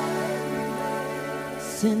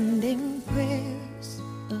 Sending prayers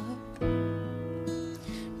up.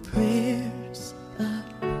 Prayers up.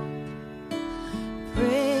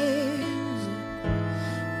 Prayers,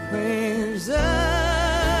 prayers up,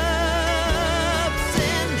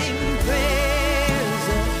 sending prayers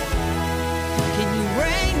up. Can you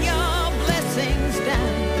rain your blessings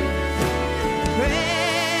down?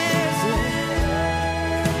 Prayers up.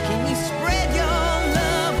 Can you spread your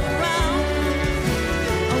love around?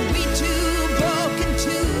 Are we too broken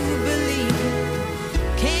to believe?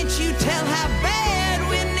 Can't you tell how bad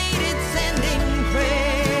we need it? Sending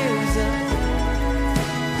prayers up.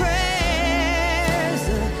 Prayers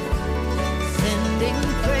up, sending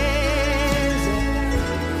prayers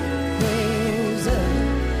up, prayers up.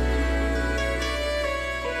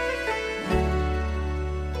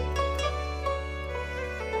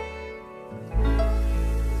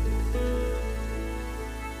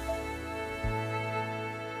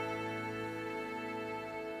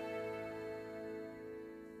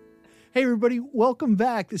 Hey, everybody, welcome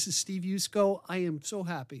back. This is Steve Yusko. I am so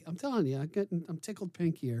happy. I'm telling you, I'm tickled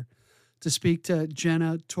pink here to speak to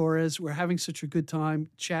Jenna, Torres. We're having such a good time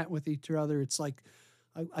chatting with each other. It's like,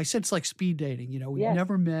 I said it's like speed dating. You know, we've Yes,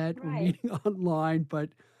 never met. We're right. meeting online, but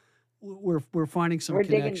we're finding some We're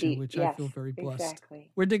digging connection, deep. which I Yes, feel very blessed.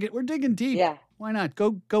 exactly. We're digging deep. Yeah. Why not?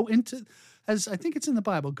 Go into, as I think it's in the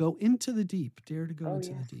Bible, go into the deep. Dare to go Oh, into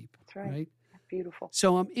the yes, deep. that's right. Beautiful.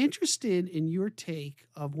 So I'm interested in your take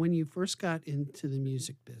of when you first got into the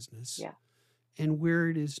music business Yeah. and where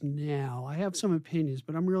it is now. I have some opinions,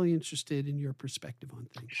 but I'm really interested in your perspective on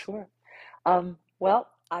things. Sure. Well,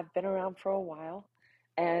 I've been around for a while,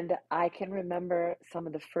 and I can remember some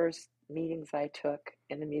of the first meetings I took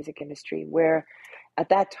in the music industry where at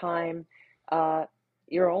that time,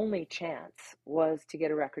 your only chance was to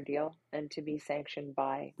get a record deal and to be sanctioned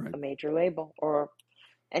by Right. a major label or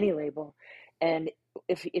any label. And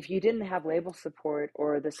if you didn't have label support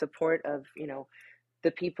or the support of,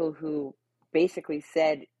 the people who basically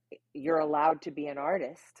said you're allowed to be an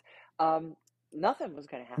artist, nothing was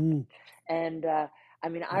going to happen. And I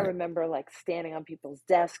mean, I Right. remember like standing on people's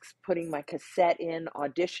desks, putting my cassette in,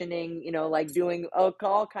 auditioning, like doing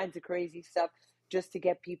all kinds of crazy stuff just to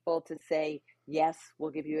get people to say, yes,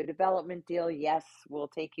 we'll give you a development deal. Yes, we'll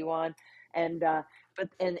take you on. And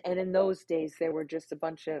and in those days there were just a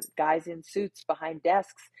bunch of guys in suits behind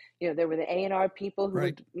desks. There were the A&R people who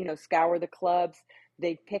Right. would scour the clubs.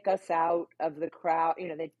 They'd pick us out of the crowd.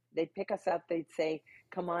 They'd pick us up. They'd say,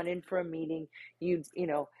 come on in for a meeting.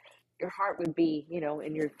 Your heart would be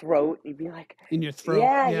in your throat. You'd be like, In your throat.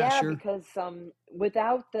 Yeah, sure. because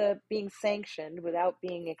without the being sanctioned, without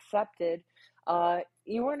being accepted,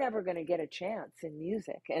 you were never going to get a chance in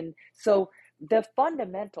music. And so the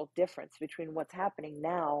fundamental difference between what's happening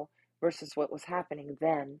now versus what was happening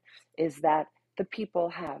then is that the people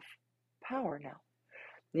have power now.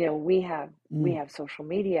 We have social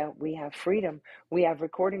media, we have freedom, we have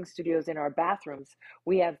recording studios in our bathrooms,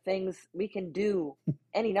 we have things we can do,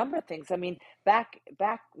 any number of things. I mean, back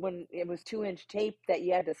when it was 2-inch tape that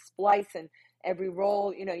you had to splice and every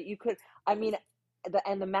roll, you could. I mean,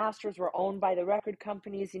 the masters were owned by the record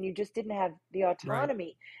companies, and you just didn't have the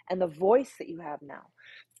autonomy and the voice that you have now.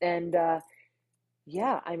 And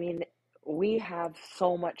I mean, we have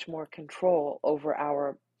so much more control over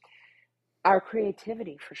our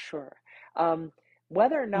creativity for sure.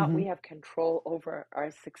 Whether or not we have control over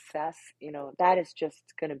our success, that is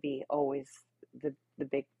just going to be always the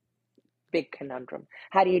big conundrum.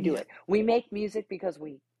 How do you do it? We make music because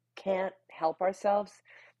we can't help ourselves,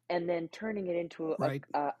 and then turning it into Right.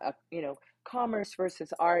 a commerce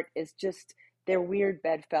versus art is just, they're weird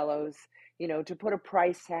bedfellows. To put a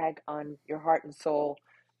price tag on your heart and soul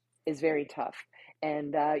is very tough.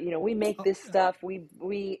 And we make this stuff, we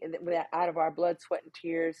out of our blood, sweat, and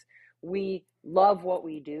tears. we love what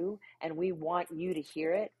we do and we want you to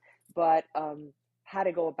hear it, but how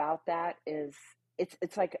to go about that is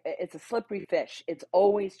it's like it's a slippery fish. It's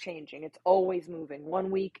always changing. It's always moving.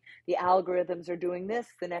 One week the algorithms are doing this,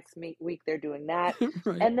 the next week they're doing that.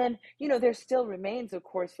 Right. And then, there still remains, of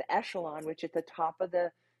course, the echelon, which at the top of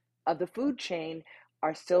the food chain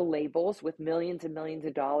are still labels with millions and millions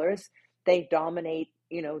of dollars. They dominate,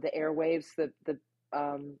 the airwaves, the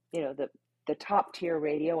top tier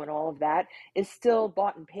radio and all of that is still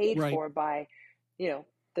bought and paid Right. for by,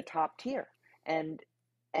 the top tier. And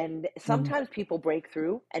Mm. sometimes people break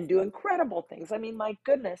through and do incredible things. I mean, my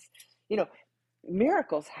goodness,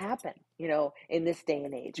 miracles happen, in this day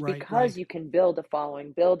and age, Right, because right. you can build a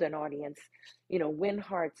following, build an audience, win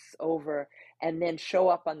hearts over, and then show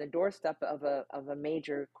up on the doorstep of a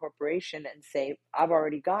major corporation and say, I've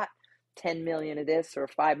already got 10 million of this or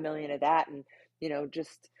 5 million of that. And,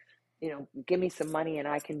 just, give me some money and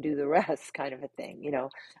I can do the rest, kind of a thing,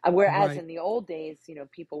 whereas Right. in the old days,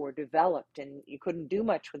 people were developed and you couldn't do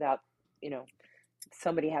much without,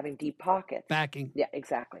 somebody having deep pockets. Backing. Yeah,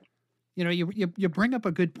 exactly. You bring up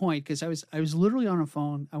a good point, because I was literally on a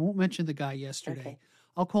phone. I won't mention the guy yesterday. Okay.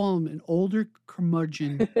 I'll call him an older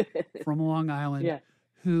curmudgeon from Long Island Yeah.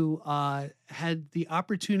 who had the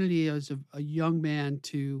opportunity as a young man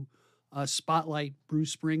to spotlight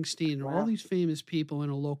Bruce Springsteen and all Wow. these famous people in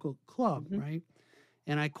a local club, Mhm. right?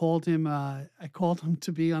 And I called him. I called him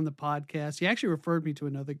to be on the podcast. He actually referred me to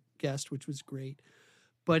another guest, which was great.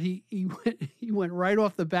 But he went right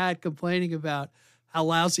off the bat complaining about how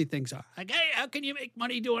lousy things are. Like, hey, how can you make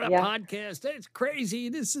money doing a Yeah. podcast? It's crazy,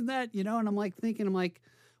 this and that, And I'm like thinking,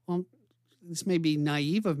 well, this may be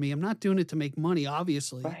naive of me. I'm not doing it to make money,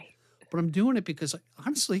 obviously, Right. but I'm doing it because,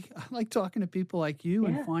 honestly, I like talking to people like you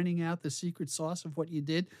Yeah. and finding out the secret sauce of what you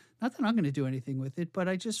did. Not that I'm going to do anything with it, but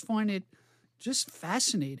I just find it just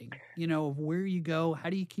fascinating, of where you go. How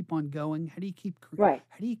do you keep on going? How do you keep Right.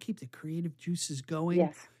 how do you keep the creative juices going?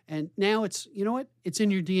 Yes. And now it's, it's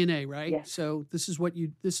in your DNA, right? Yes. So this is what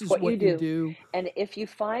you What you do. do. And if you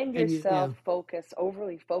find And yourself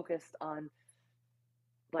overly focused on,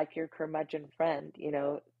 like your curmudgeon friend,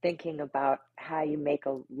 thinking about how you make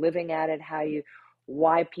a living at it,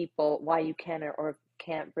 why you can or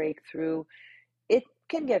can't break through, it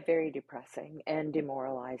can get very depressing and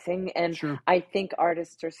demoralizing. And Sure. I think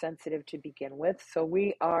artists are sensitive to begin with. So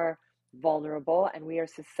we are vulnerable and we are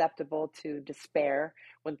susceptible to despair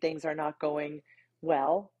when things are not going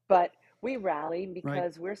well. But we rally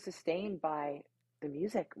because we're sustained by the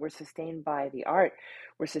music, we're sustained by the art,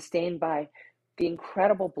 we're sustained by the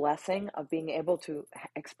incredible blessing of being able to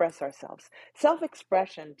express ourselves.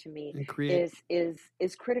 Self-expression to me And create.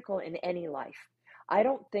 is critical in any life. I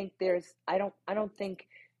don't think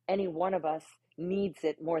any one of us needs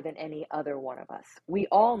it more than any other one of us. We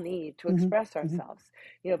all need to express ourselves.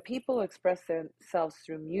 People who express themselves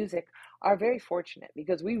through music are very fortunate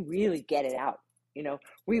because we really get it out.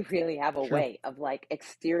 We really have a Sure. way of like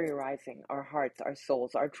exteriorizing our hearts, our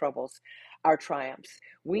souls, our troubles, our triumphs.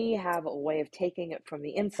 We have a way of taking it from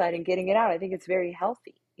the inside and getting it out. I think it's very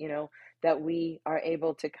healthy, that we are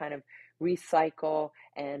able to kind of recycle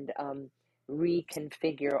and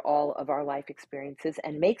reconfigure all of our life experiences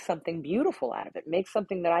and make something beautiful out of it, make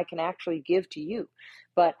something that I can actually give to you.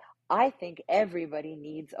 But I think everybody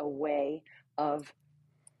needs a way of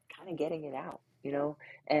kind of getting it out,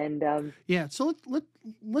 and Yeah. So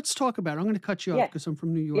let's talk about it. I'm going to cut you off Yeah. because I'm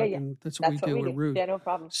from New York, Yeah. and that's what we do. We're rude. Yeah, no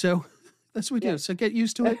problem. So that's what we Yeah. do. So get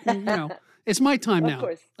used to it. And, it's my time Of now.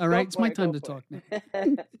 course. All Go right. It's for my it, time go to for talk now.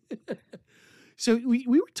 it. So we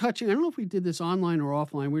were touching, I don't know if we did this online or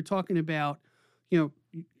offline. We were talking about,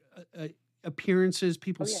 appearances.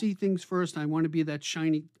 People Oh, yeah. see things first. I want to be that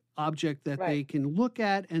shiny object that they Right. can look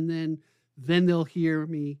at, and then they'll hear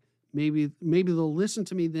me. Maybe they'll listen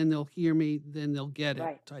to me, then they'll hear me, then they'll get it,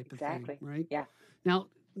 Right. type of Exactly. thing, right? Yeah. Now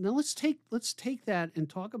let's take that and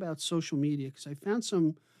talk about social media, because I found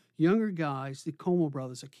some younger guys, the Como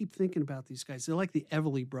brothers. I keep thinking about these guys. They're like the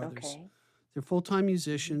Everly brothers. Okay. They're full-time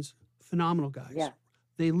musicians, phenomenal guys. Yeah.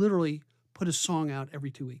 They literally put a song out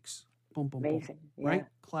every 2 weeks. Boom, boom, Amazing. boom. Right?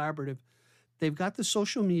 Collaborative. They've got the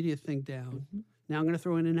social media thing down. Mhm. Now I'm going to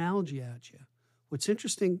throw an analogy at you. What's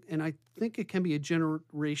interesting, and I think it can be a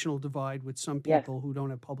generational divide with some Yes. people who don't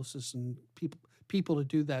have publicists and people to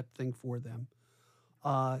do that thing for them.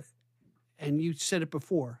 And you said it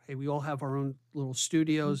before. Hey, we all have our own little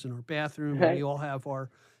studios in our bathroom. And Right. we all have our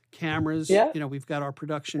cameras. Yeah. We've got our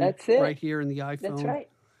production That's it. right here in the iPhone. That's right.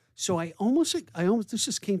 So I almost, this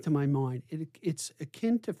just came to my mind. It's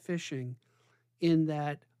akin to fishing in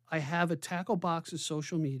that I have a tackle box of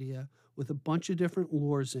social media with a bunch of different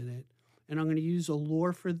lures in it. and I'm going to use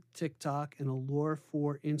Allure for TikTok and Allure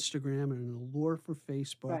for Instagram and Allure for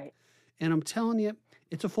Facebook. Right. And I'm telling you,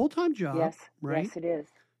 it's a full-time job, Yes. right? Yes, it is.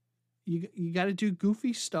 You got to do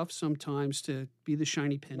goofy stuff sometimes to be the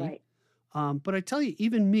shiny penny. Right. But I tell you,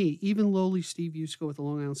 even lowly Steve Yusko with the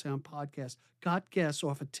Long Island Sound podcast got guests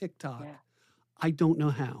off of TikTok. Yeah. I don't know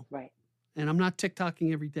how. Right. And I'm not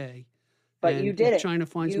TikToking every day. But and you did it. China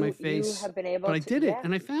finds my face. You have been able but I to, did it, yeah.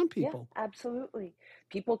 and I found people. Yeah, absolutely.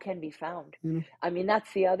 People can be found. You know? I mean,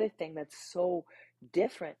 that's the other thing that's so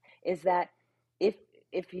different is that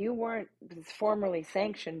if you weren't formerly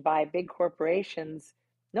sanctioned by big corporations,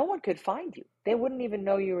 no one could find you. They wouldn't even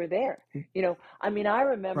know you were there. You know, I mean, I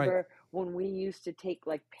remember when we used to take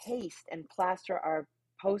like paste and plaster our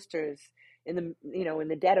posters in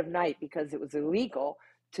the dead of night because it was illegal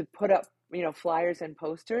to put up, flyers and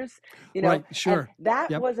posters, Right, sure. And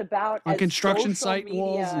that was about on as construction social site media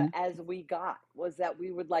walls as we got, was that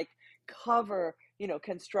we would like cover,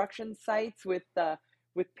 construction sites with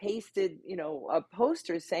pasted,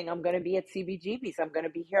 posters saying, I'm going to be at CBGB's, I'm going to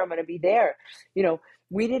be here, I'm going to be there.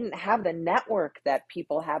 We didn't have the network that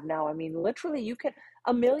people have now. I mean, literally,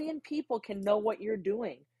 1 million people can know what you're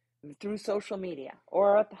doing through social media,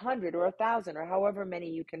 or 100 or 1,000 or however many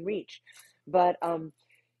you can reach. But,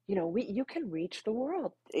 you can reach the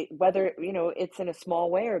world, whether, it's in a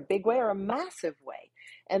small way or a big way or a massive way.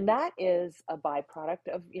 And that is a byproduct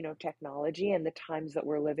of, technology and the times that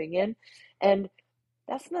we're living in. And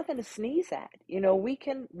that's nothing to sneeze at. We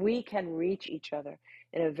can reach each other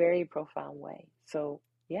in a very profound way. So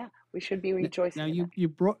yeah, we should be rejoicing. Now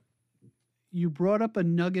you brought up a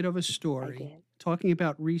nugget of a story talking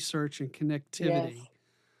about research and connectivity,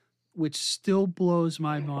 which still blows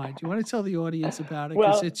my mind. Do you want to tell the audience about it?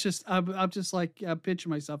 Because it's just, I'm just like, I'm pinching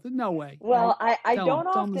myself. No way. Well, right? I don't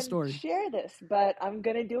tell often share this, but I'm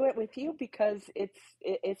going to do it with you because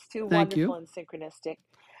it's too wonderful and synchronistic.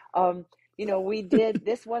 We did,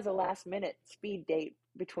 this was a last minute speed date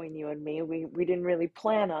between you and me. We didn't really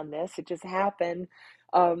plan on this. It just happened.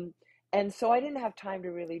 And so I didn't have time to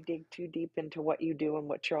really dig too deep into what you do and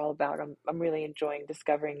what you're all about. I'm really enjoying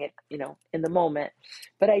discovering it, in the moment.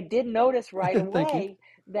 But I did notice right away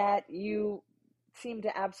that you seem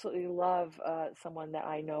to absolutely love someone that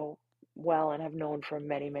I know well and have known for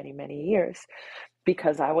many, many, many years,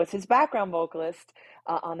 because I was his background vocalist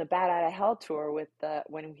on the Bad Out of Hell tour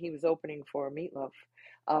when he was opening for Meatloaf.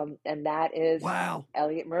 And that is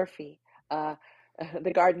Elliot Murphy,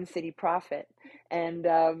 the Garden City Prophet. And,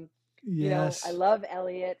 I love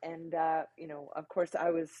Elliot. And, of course I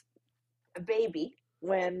was a baby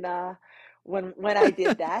when I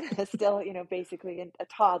did that, still, basically a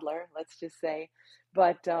toddler, let's just say.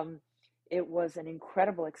 But, it was an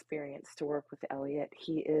incredible experience to work with Elliot.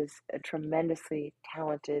 He is a tremendously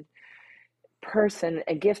talented person,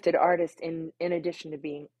 a gifted artist, in addition to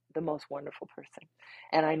being the most wonderful person.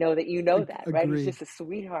 And I know that you know that, right? He's just a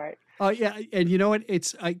sweetheart. Oh, yeah. And you know what?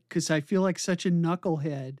 Because I feel like such a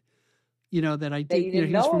knucklehead, that I did.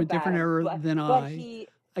 He's from a different era than I.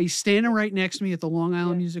 He's standing right next to me at the Long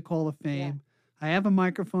Island Music Hall of Fame. Yeah. I have a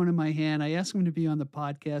microphone in my hand. I ask him to be on the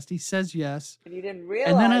podcast. He says yes. And you didn't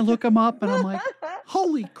realize. And then I look him up and I'm like,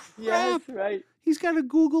 holy crap. Yes, right. He's got a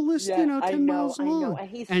Google list, 10 miles long. I know. And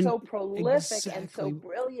he's so prolific and so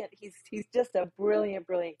brilliant. He's just a brilliant,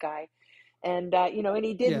 brilliant guy. And, and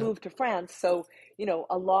he did move to France. So,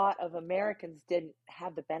 a lot of Americans didn't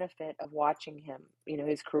have the benefit of watching him,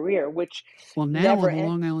 his career, which now on the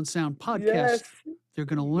Long Island Sound podcast, they're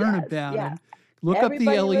going to learn about him. Look Everybody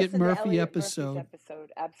up the Elliot Murphy episode.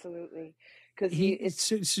 Absolutely. Because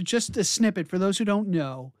so just a snippet for those who don't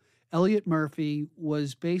know, Elliot Murphy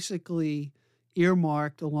was basically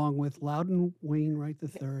earmarked along with Loudon Wainwright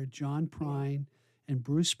III, John Prine, and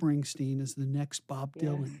Bruce Springsteen as the next Bob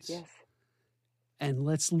Dylan's. Yes. And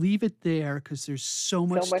let's leave it there because there's so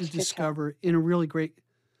much to discover in a really great,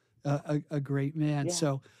 a great man. Yeah.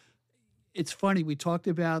 So it's funny. We talked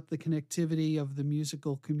about the connectivity of the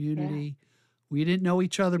musical community. Yeah. We didn't know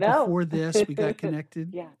each other before this. We got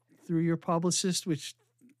connected through your publicist, which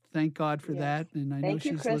thank God for that. And I know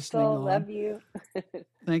she's Crystal. listening on. Love you.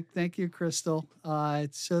 Thank you, Crystal.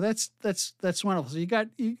 So that's wonderful. So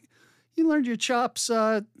you learned your chops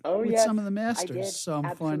with some of the masters. I did. So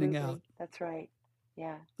I'm finding out. That's right.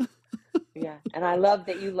 Yeah. Yeah. And I love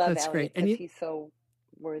that you love Elliot because he's so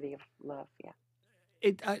worthy of love. Yeah.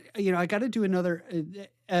 I got to do another.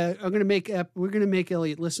 We're going to make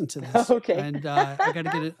Elliot listen to this. Okay. And I got to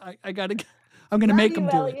get it. I'm going to make him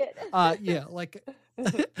do Elliot. it.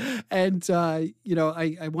 And I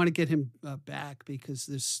want to get him back because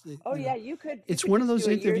this. You could. It's one of those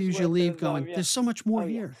interviews you leave going. There's so much more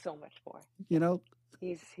here. So much more. You know.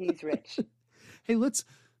 He's rich. Hey,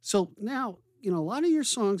 so now, a lot of your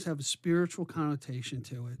songs have a spiritual connotation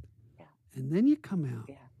to it. Yeah. And then you come out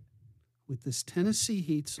with this Tennessee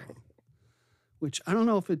Heat song, which I don't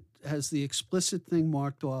know if it has the explicit thing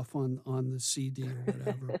marked off on the CD or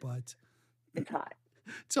whatever, but it's hot.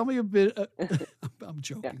 Tell me a bit. I'm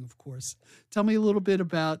joking, of course. Tell me a little bit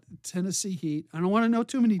about Tennessee Heat. I don't want to know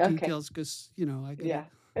too many details because I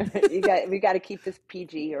got. we got to keep this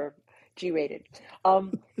PG or G-rated.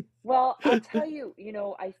 Well, I'll tell you.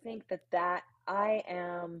 I think that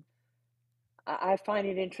I find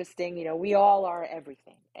it interesting. We all are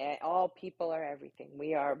everything. All people are everything.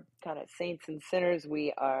 We are kind of saints and sinners.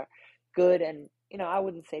 We are good and, I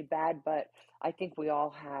wouldn't say bad, but I think we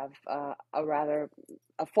all have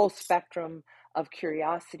a full spectrum of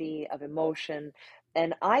curiosity, of emotion.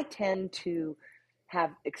 And I tend to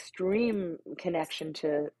have extreme connection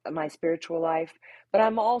to my spiritual life, but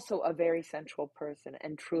I'm also a very sensual person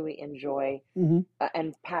and truly enjoy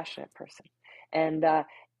and passionate person. And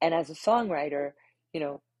as a songwriter,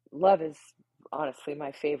 love is honestly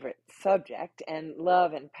my favorite subject, and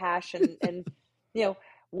love and passion. And,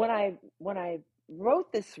 when I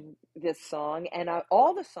wrote this song and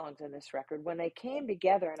all the songs on this record, when they came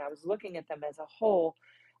together and I was looking at them as a whole,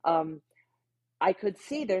 I could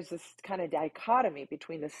see there's this kind of dichotomy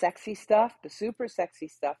between the sexy stuff, the super sexy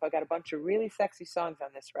stuff. I got a bunch of really sexy songs on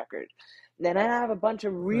this record. Then I have a bunch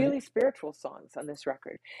of really spiritual songs on this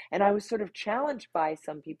record. And I was sort of challenged by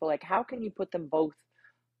some people, like, how can you put them both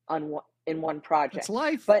in one project? It's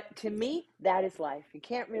life. But to me, that is life. You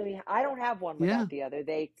can't really, I don't have one without the other.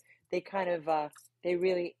 They kind of, they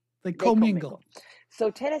commingle. So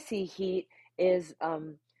Tennessee Heat is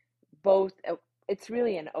both, it's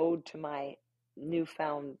really an ode to my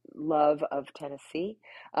newfound love of Tennessee.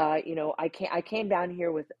 I came down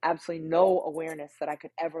here with absolutely no awareness that I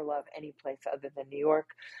could ever love any place other than New York.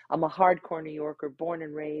 I'm a hardcore New Yorker, born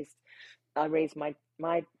and raised. I raised my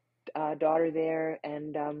daughter there,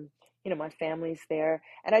 and my family's there,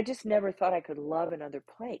 and I just never thought I could love another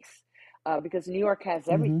place because New York has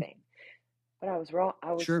everything. But I was wrong.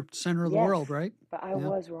 I was center of the world, right? But I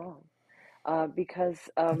was wrong. Because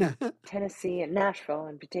Tennessee and Nashville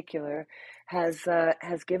in particular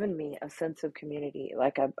has given me a sense of community,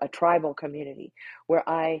 like a tribal community, where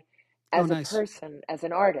I, as a person, as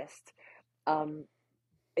an artist,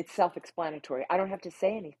 it's self-explanatory. I don't have to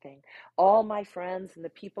say anything. All my friends and the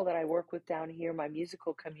people that I work with down here, my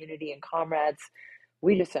musical community and comrades,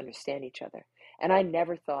 we just understand each other. And I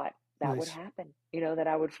never thought that would happen, that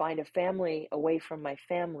I would find a family away from my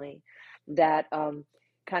family that kind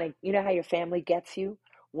of, how your family gets you?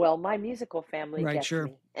 Well, my musical family gets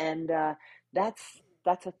me. And that's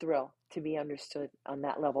a thrill to be understood on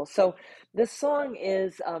that level. So the song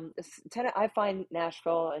is, I find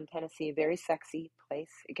Nashville and Tennessee a very sexy place.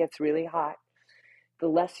 It gets really hot. The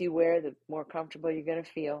less you wear, the more comfortable you're going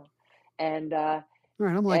to feel. And I'm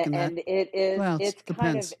liking that. And it is, it's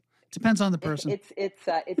kind of, depends on the person.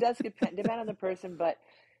 It does depend on the person, but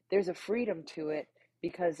there's a freedom to it.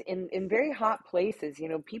 Because in very hot places,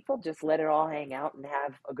 people just let it all hang out and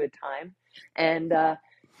have a good time. And,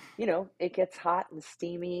 it gets hot and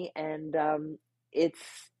steamy, and it's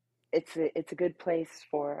a good place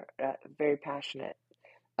for very passionate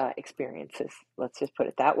experiences. Let's just put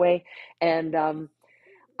it that way. And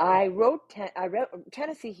I wrote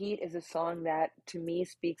Tennessee Heat is a song that to me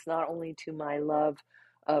speaks not only to my love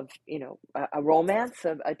of, a romance,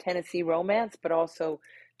 of a Tennessee romance, but also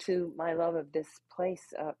to my love of this place.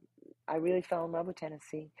 I really fell in love with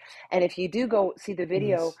Tennessee. And if you do go see the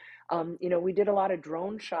video, we did a lot of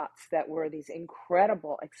drone shots that were these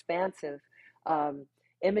incredible, expansive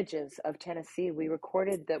images of Tennessee. We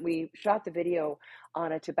shot the video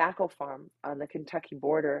on a tobacco farm on the Kentucky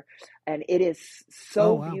border, and it is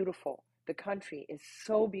so beautiful. The country is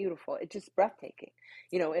so beautiful. It's just breathtaking.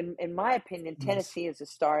 In my opinion, Tennessee is the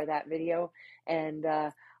star of that video. And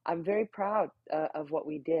I'm very proud of what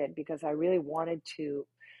we did, because I really wanted to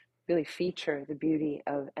really feature the beauty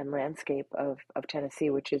and landscape of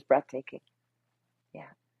Tennessee, which is breathtaking. Yeah.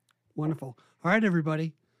 Wonderful. All right,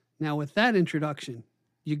 everybody. Now, with that introduction,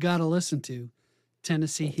 you got to listen to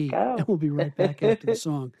Tennessee Heat. And we'll be right back after the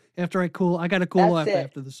song. I got to cool off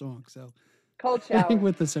after the song. So cold shower. Hang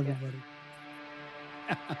with us, everybody.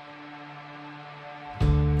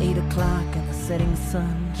 8 o'clock and the setting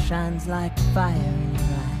sun shines like fire in your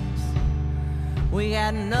eyes. We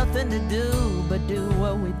got nothing to do but do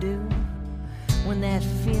what we do when that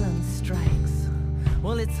feeling strikes.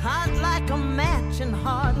 Well, it's hot like a match and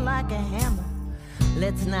hard like a hammer.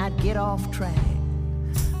 Let's not get off track.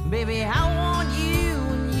 Baby, I want you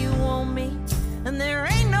and you want me, and there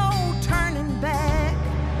ain't no turning back.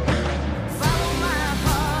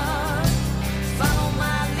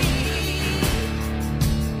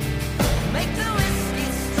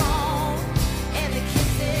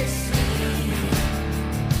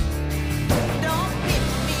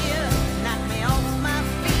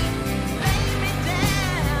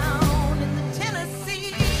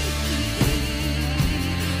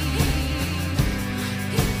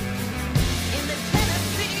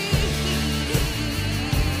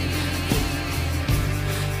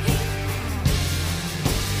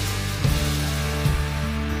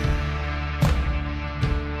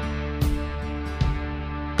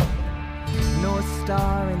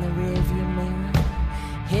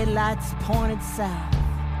 headlights pointed south.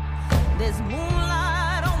 There's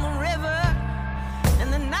moonlight on the river,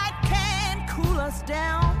 and the night can't cool us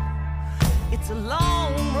down. It's a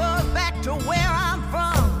long road back to where I'm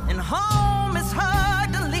from, and home is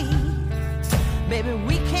hard to leave. Baby,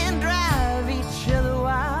 we can drive each other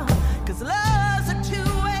wild, 'cause love's a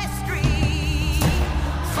two-way street.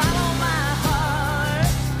 Follow my heart,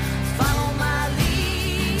 follow my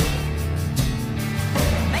lead.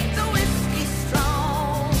 Make the whiskey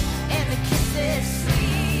strong and the kisses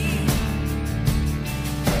sweet.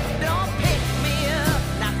 Don't pick me up,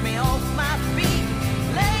 knock me off my feet.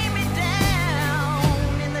 Lay me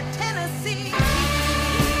down in the Tennessee heat.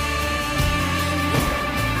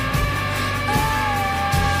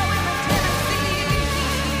 Oh, in the Tennessee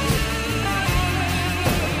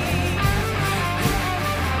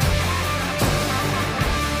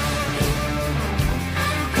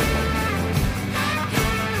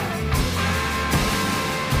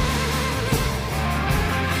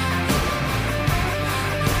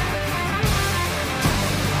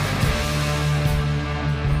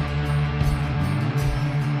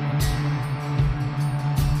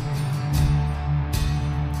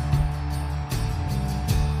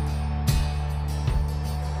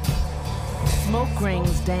Smoke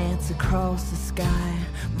rings dance across the sky,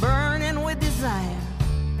 burning with desire.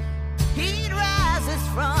 Heat rises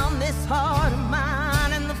from this heart of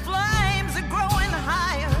mine, and the flames are growing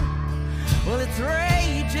higher. Well, it's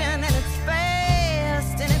raging and it's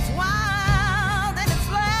fast, and it's wild and it's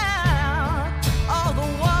loud. All the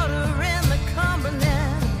water in the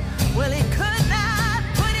Cumberland, well, it could not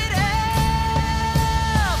put it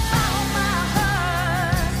out. Follow my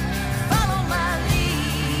heart, follow my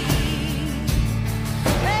lead.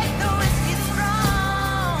 Make the whiskey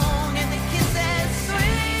strong and the kisses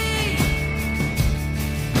sweet.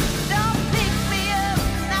 Don't pick me up,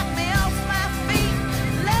 knock me off my feet.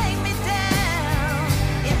 Lay me down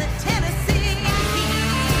in the Tennessee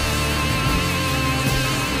heat.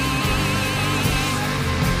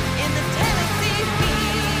 In the Tennessee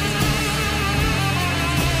heat.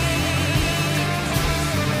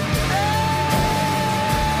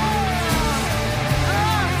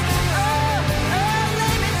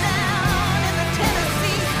 Lay me down in the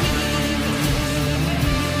Tennessee heat.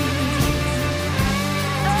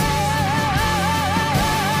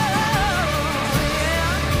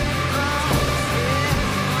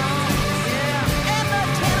 In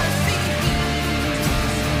the Tennessee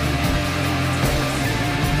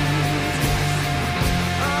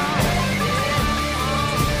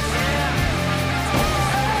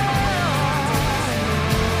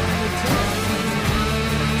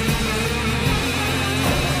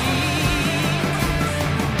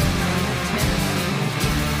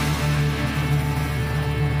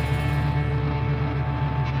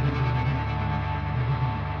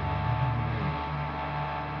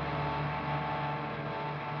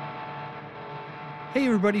Hey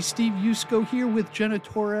everybody, Steve Yusko here with Jenna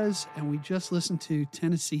Torres, and we just listened to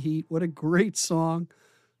Tennessee Heat. What a great song.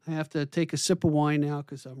 I have to take a sip of wine now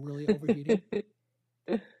because I'm really overheating.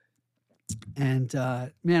 And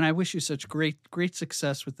man, I wish you such great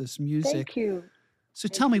success with this music. Thank you. So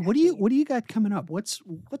Thank tell me, you, what do you Steve. got coming up? What's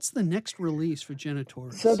the next release for Jenna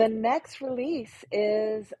Torres? So the next release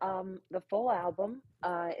is the full album.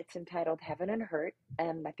 It's entitled Heaven and Hurt,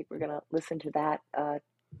 and I think we're going to listen to that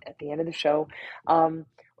at the end of the show,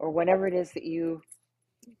 or whenever it is that you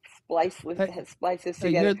splice this Hey,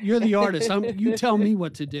 together. you're the artist. You tell me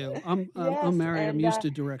what to do. I'm Yes, married. I'm and used to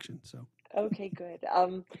direction. So okay, good.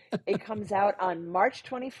 It comes out on March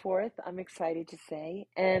 24th. I'm excited to say,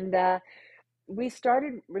 and we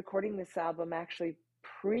started recording this album actually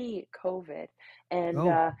pre-COVID, and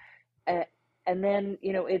oh, uh, and then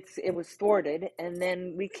it was thwarted, and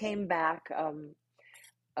then we came back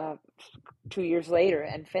uh, 2 years later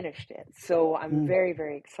and finished it. So I'm very,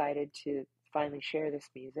 very excited to finally share this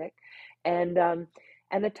music, and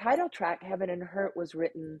the title track "Heaven and Hurt" was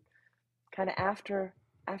written kind of after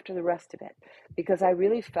the rest of it, because I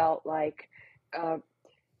really felt like uh,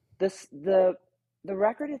 this the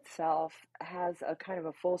record itself has a kind of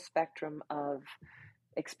a full spectrum of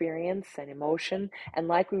experience and emotion, and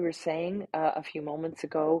like we were saying a few moments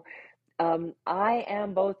ago, I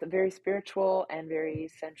am both a very spiritual and very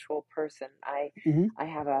sensual person. mhm. I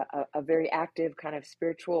have a very active kind of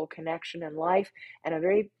spiritual connection in life, and a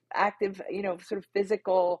very active, sort of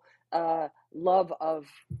physical love of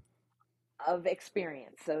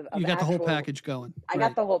experience of You got the whole actual. package going. I Right.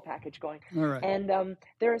 got the whole package going, All right. and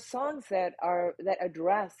there are songs that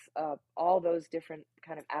address all those different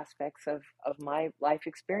kind of aspects of my life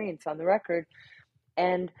experience on the record,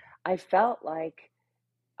 and I felt like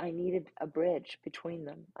I needed a bridge between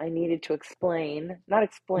them. I needed to not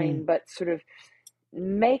explain, but sort of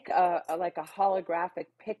make like a holographic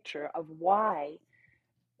picture of why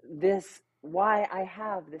I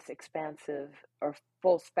have this expansive or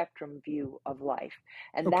full spectrum view of life.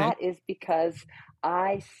 And Okay. that is because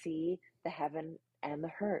I see the heaven and the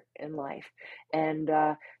hurt in life. And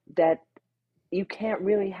that you can't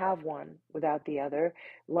really have one without the other.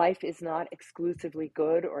 Life is not exclusively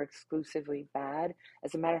good or exclusively bad.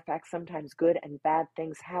 As a matter of fact, sometimes good and bad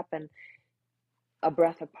things happen a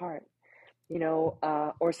breath apart, or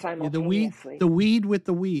Yeah, simultaneously. the weed with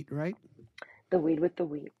the wheat, right? The weed with the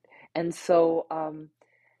wheat. And so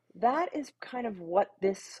that is kind of what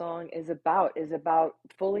this song is about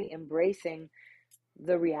fully embracing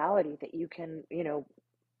the reality that you can,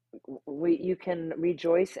 you can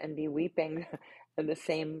rejoice and be weeping in the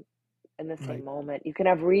same Right. moment. You can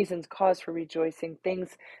have reasons, cause for rejoicing, things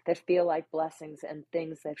that feel like blessings and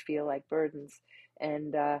things that feel like burdens.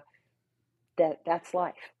 And that's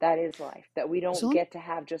life. That is life. That we don't So get to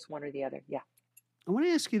have just one or the other. Yeah. I want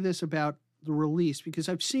to ask you this about the release, because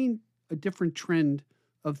I've seen a different trend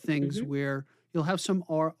of things Hmm. where you'll have some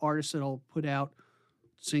artists that'll put out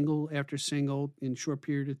single after single in short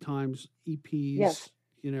period of times, Yes.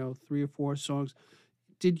 EPs, 3 or 4 songs.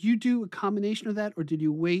 Did you do a combination of that, or did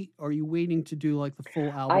you wait? Are you waiting to do like the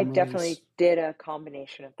full I album definitely release? did a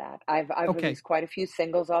combination of that. I've Okay. released quite a few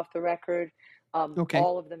singles off the record. Okay.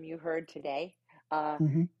 All of them you heard today.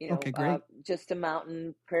 Okay, great. Just a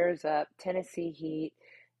Mountain, Prayers Up, Tennessee Heat.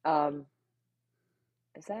 Um,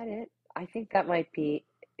 is that it? I think that might be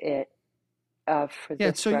it for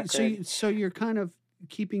Yeah, this record. so you're kind of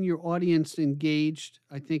keeping your audience engaged,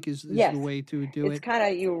 I think is Yes, the way to do it's it.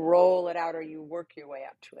 kind of you roll it out or you work your way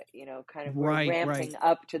up to it. Kind of we're Right, right. ramping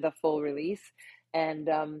up to the full release, and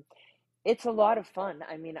it's a lot of fun.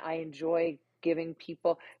 I mean, I enjoy giving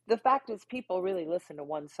people, the fact is, people really listen to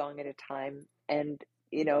one song at a time. And,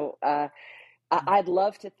 you know, uh, I'd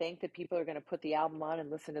love to think that people are going to put the album on and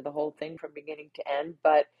listen to the whole thing from beginning to end.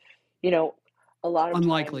 But, you know, a lot of times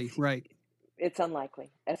Unlikely, right. it's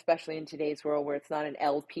unlikely, especially in today's world where it's not an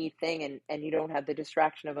LP thing and you don't have the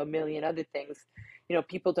distraction of a million other things.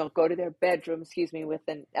 People don't go to their bedroom, excuse me, with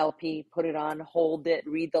an LP, put it on, hold it,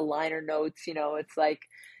 read the liner notes. It's like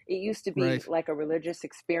it used to be Right. like a religious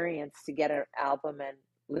experience to get an album and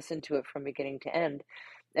listen to it from beginning to end.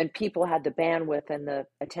 And people had the bandwidth and the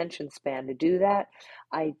attention span to do that.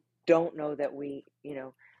 I don't know that we,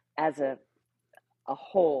 as a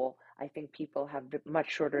whole, I think people have much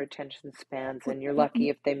shorter attention spans, Well, and you're lucky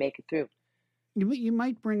if they make it through. you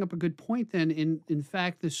might bring up a good point then. In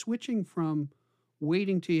fact, the switching from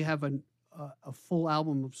waiting till you have a full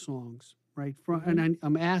album of songs, right? Hmm. And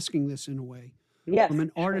I'm asking this in a way Yes, from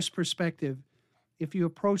an sure. artist perspective. If you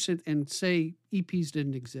approach it and say EPs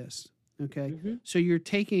didn't exist, okay, Hmm. so you're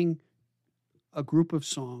taking a group of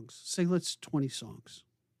songs, say let's 20 songs,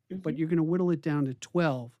 Hmm. but you're going to whittle it down to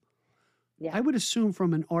 12. Yeah, I would assume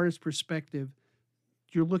from an artist perspective,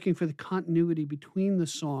 you're looking for the continuity between the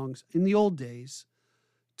songs in the old days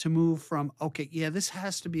to move from, okay, yeah, this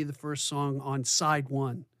has to be the first song on side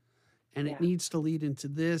one, and it yeah. needs to lead into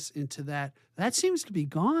this, into that. That seems to be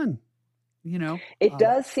gone, It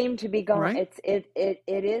does seem to be gone. right? It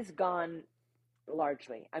is gone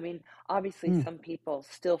largely. I mean, obviously, Mm, some people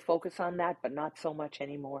still focus on that, but not so much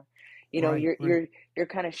anymore. right, You're right, you're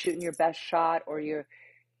kind of shooting your best shot, or you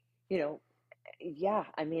know, yeah.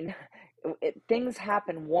 I mean, things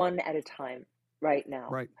happen one at a time right now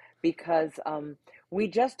right, because we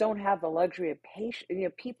just don't have the luxury of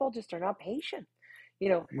patience. People just are not patient. You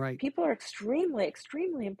know, right. people are extremely,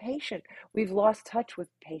 extremely impatient. We've lost touch with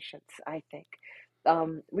patience, I think,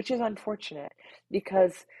 which is unfortunate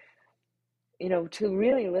because, to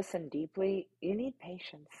really listen deeply, you need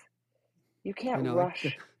patience. You I can't know.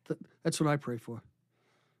 rush. That's what I pray for.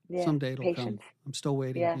 Yeah, Someday it'll come. patience. I'm still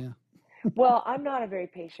waiting. Yeah. Yeah. Well, I'm not a very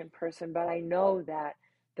patient person, but I know that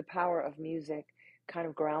the power of music kind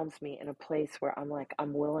of grounds me in a place where I'm like,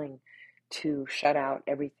 I'm willing to shut out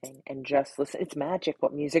everything and just listen. It's magic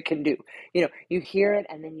what music can do. You hear it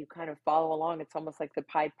and then you kind of follow along. It's almost like the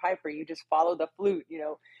Pied Piper. You just follow the flute,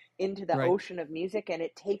 into the Right. ocean of music, and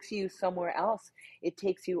it takes you somewhere else. It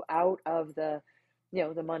takes you out of the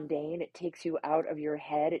mundane. It takes you out of your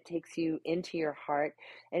head. It takes you into your heart,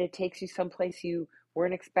 and it takes you someplace you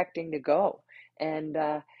weren't expecting to go. And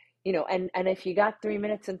and if you got 3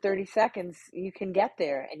 minutes and 30 seconds, you can get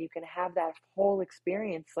there and you can have that whole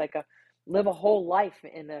experience, like live a whole life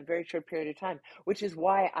in a very short period of time, which is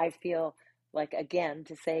why I feel like, again,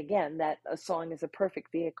 to say again, that a song is a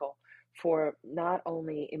perfect vehicle for not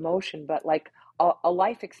only emotion but like a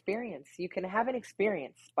life experience. You can have an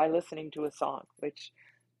experience by listening to a song, which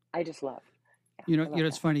I just love. Yeah, I love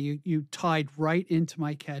It's that. funny. You tied right into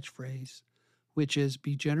my catchphrase, which is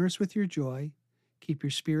be generous with your joy, keep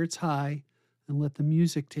your spirits high, and let the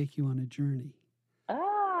music take you on a journey. So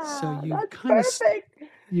Ah, you've that's kind of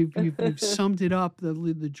you've perfect. summed it up,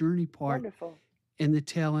 the journey part Wonderful. and the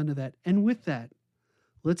tail end of that. And with that,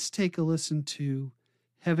 let's take a listen to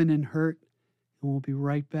Heaven and Hurt, and we'll be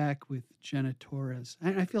right back with Jenna Torres.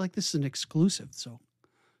 I feel like this is an exclusive, so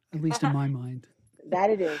at least in my mind. That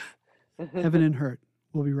it is. Heaven and Hurt.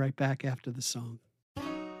 We'll be right back after the song.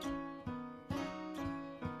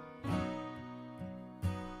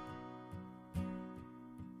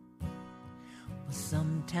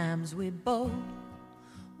 Sometimes we both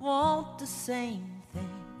want the same thing.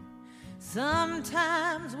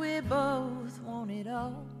 Sometimes we both want it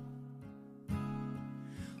all.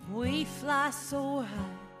 We fly so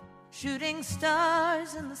high, shooting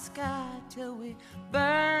stars in the sky, till we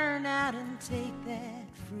burn out and take that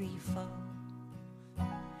free fall.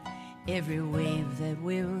 Every wave that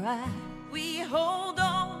we ride, we hold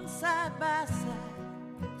on side by side,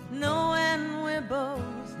 knowing we're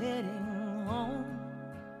both heading home.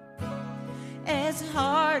 As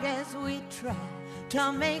hard as we try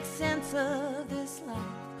to make sense of this life,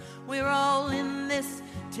 we're all in this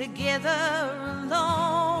together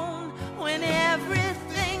alone. When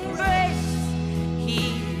everything breaks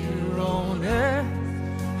here on earth,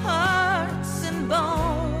 hearts and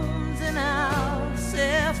bones and our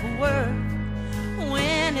self-worth,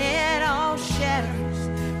 when it all shatters,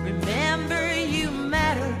 remember you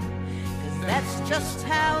matter, 'cause that's just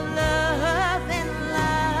how love and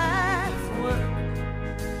life work.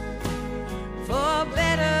 For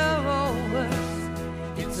better or worse,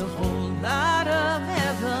 it's a whole lot of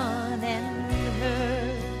heaven and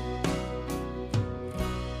earth.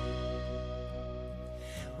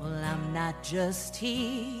 Well, I'm not just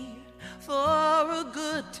here for a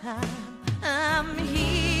good time, I'm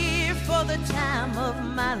here for the time of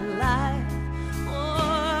my life.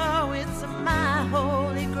 Oh, it's my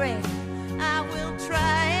holy grail. I will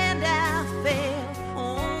try and I fail,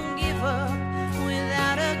 won't give up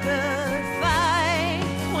without a good fight.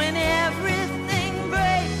 When everything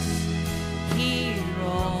breaks here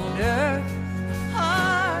on earth,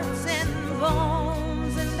 hearts and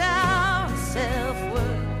bones and our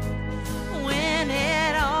self-worth, when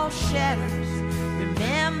it all shatters,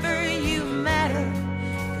 remember you matter,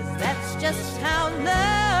 'cause that's just how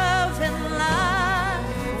love and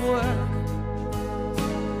life work.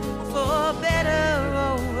 For better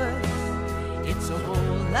or worse, it's a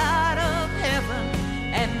whole lot of heaven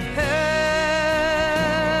and hurt.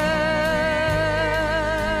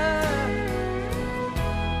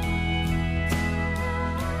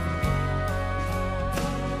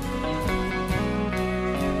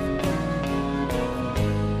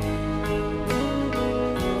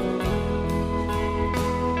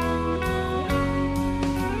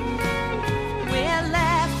 We're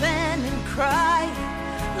laughing and crying,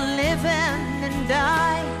 living and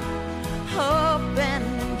dying, hoping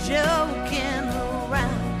and joking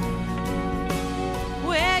around.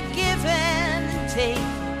 We're giving and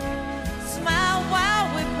taking, smile while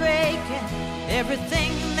we're breaking.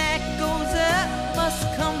 Everything that goes up must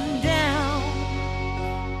come down.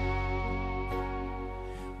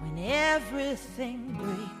 When everything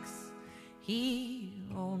breaks here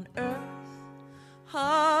on earth,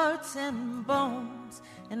 hearts and bones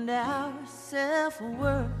and our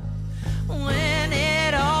self-worth, when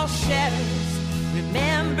it all shatters,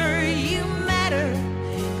 remember you matter,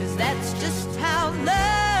 'cause that's just how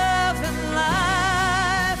love and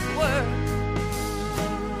life work.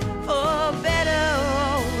 For better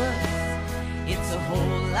or worse, it's a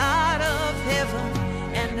whole lot of heaven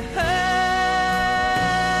and hurt.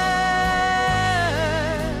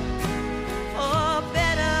 For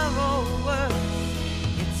better or worse,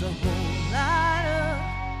 it's a whole lot of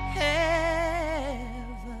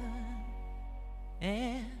heaven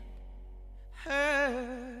and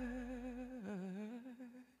hurt.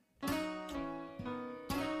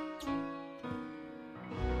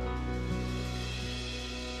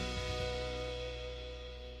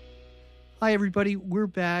 Hi, everybody. We're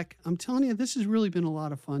back. I'm telling you, this has really been a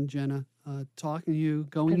lot of fun, Jenna. Talking to you,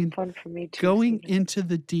 Been fun for me too. going Stephen. into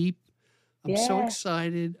the deep. I'm so Yeah.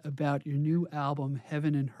 excited about your new album,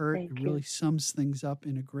 Heaven and Hurt. Thank It you. really sums things up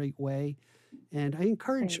in a great way. And I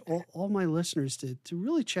encourage Thanks. all my listeners to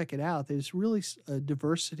really check it out. There's really a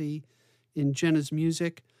diversity in Jenna's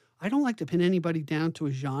music. I don't like to pin anybody down to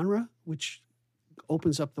a genre, which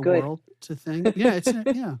opens up the Good. world to things. Yeah, it's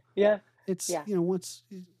yeah. Yeah. It's Yeah. once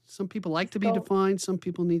Some people like to be defined. Some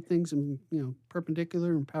people need things in,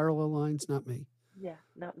 perpendicular and parallel lines. Not me. Yeah,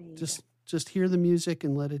 not me. Just hear the music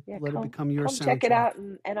and let it become your soundtrack. Come check it out,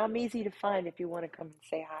 and I'm easy to find if you want to come and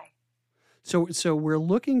say hi. So we're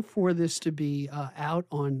looking for this to be out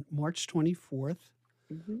on March 24th.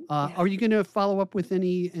 Are you going to follow up with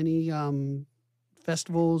any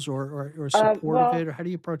festivals or support of it, or how do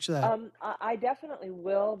you approach that? I definitely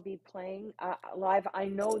will be playing live. I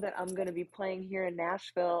know that I'm going to be playing here in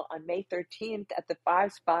Nashville on May 13th at the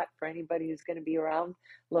 5 Spot for anybody who's going to be around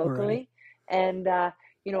locally. Right. And I'm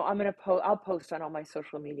going to I'll post on all my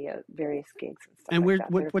social media various gigs and stuff. And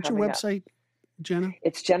what's your website, Jenna?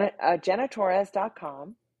 It's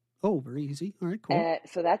JennaTorres.com. Oh, very easy. All right, cool.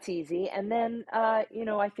 So that's easy. And then, I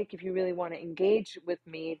think if you really want to engage with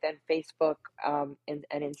me, then Facebook and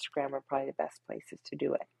Instagram are probably the best places to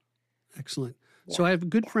do it. Excellent. Yeah. So I have a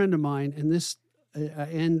good friend of mine, and this I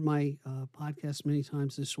end my podcast many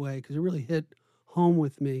times this way because it really hit home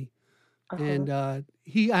with me. Uh-huh. And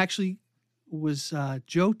he actually was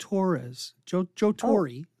Joe Torres, Joe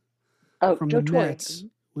Torre from the Mets,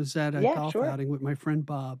 was at a golf outing with my friend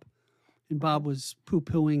Bob. And Bob was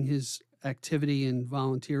poo-pooing his activity and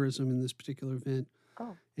volunteerism in this particular event.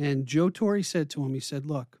 Oh. And Joe Torre said to him, he said,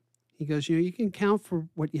 look, he goes, you can count for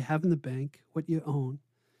what you have in the bank, what you own.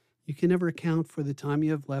 You can never account for the time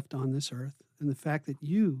you have left on this earth. And the fact that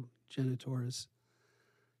you, Jenna Torres,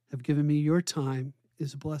 have given me your time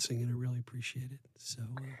is a blessing, and I really appreciate it. So,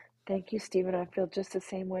 thank you, Stephen. I feel just the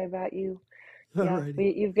same way about you.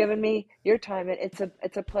 You've given me your time. It's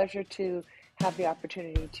a pleasure to have the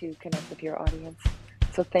opportunity to connect with your audience.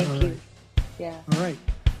 So thank you. Yeah. All right.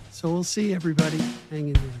 So we'll see everybody. Hang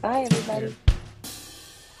in there. Bye, everybody.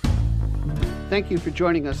 Thank you for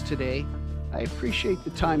joining us today. I appreciate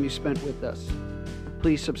the time you spent with us.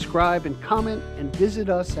 Please subscribe and comment and visit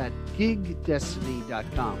us at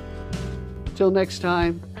gigdestiny.com. Until next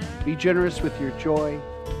time, be generous with your joy,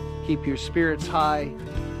 keep your spirits high,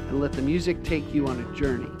 and let the music take you on a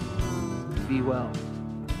journey. Be well.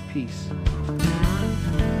 Peace.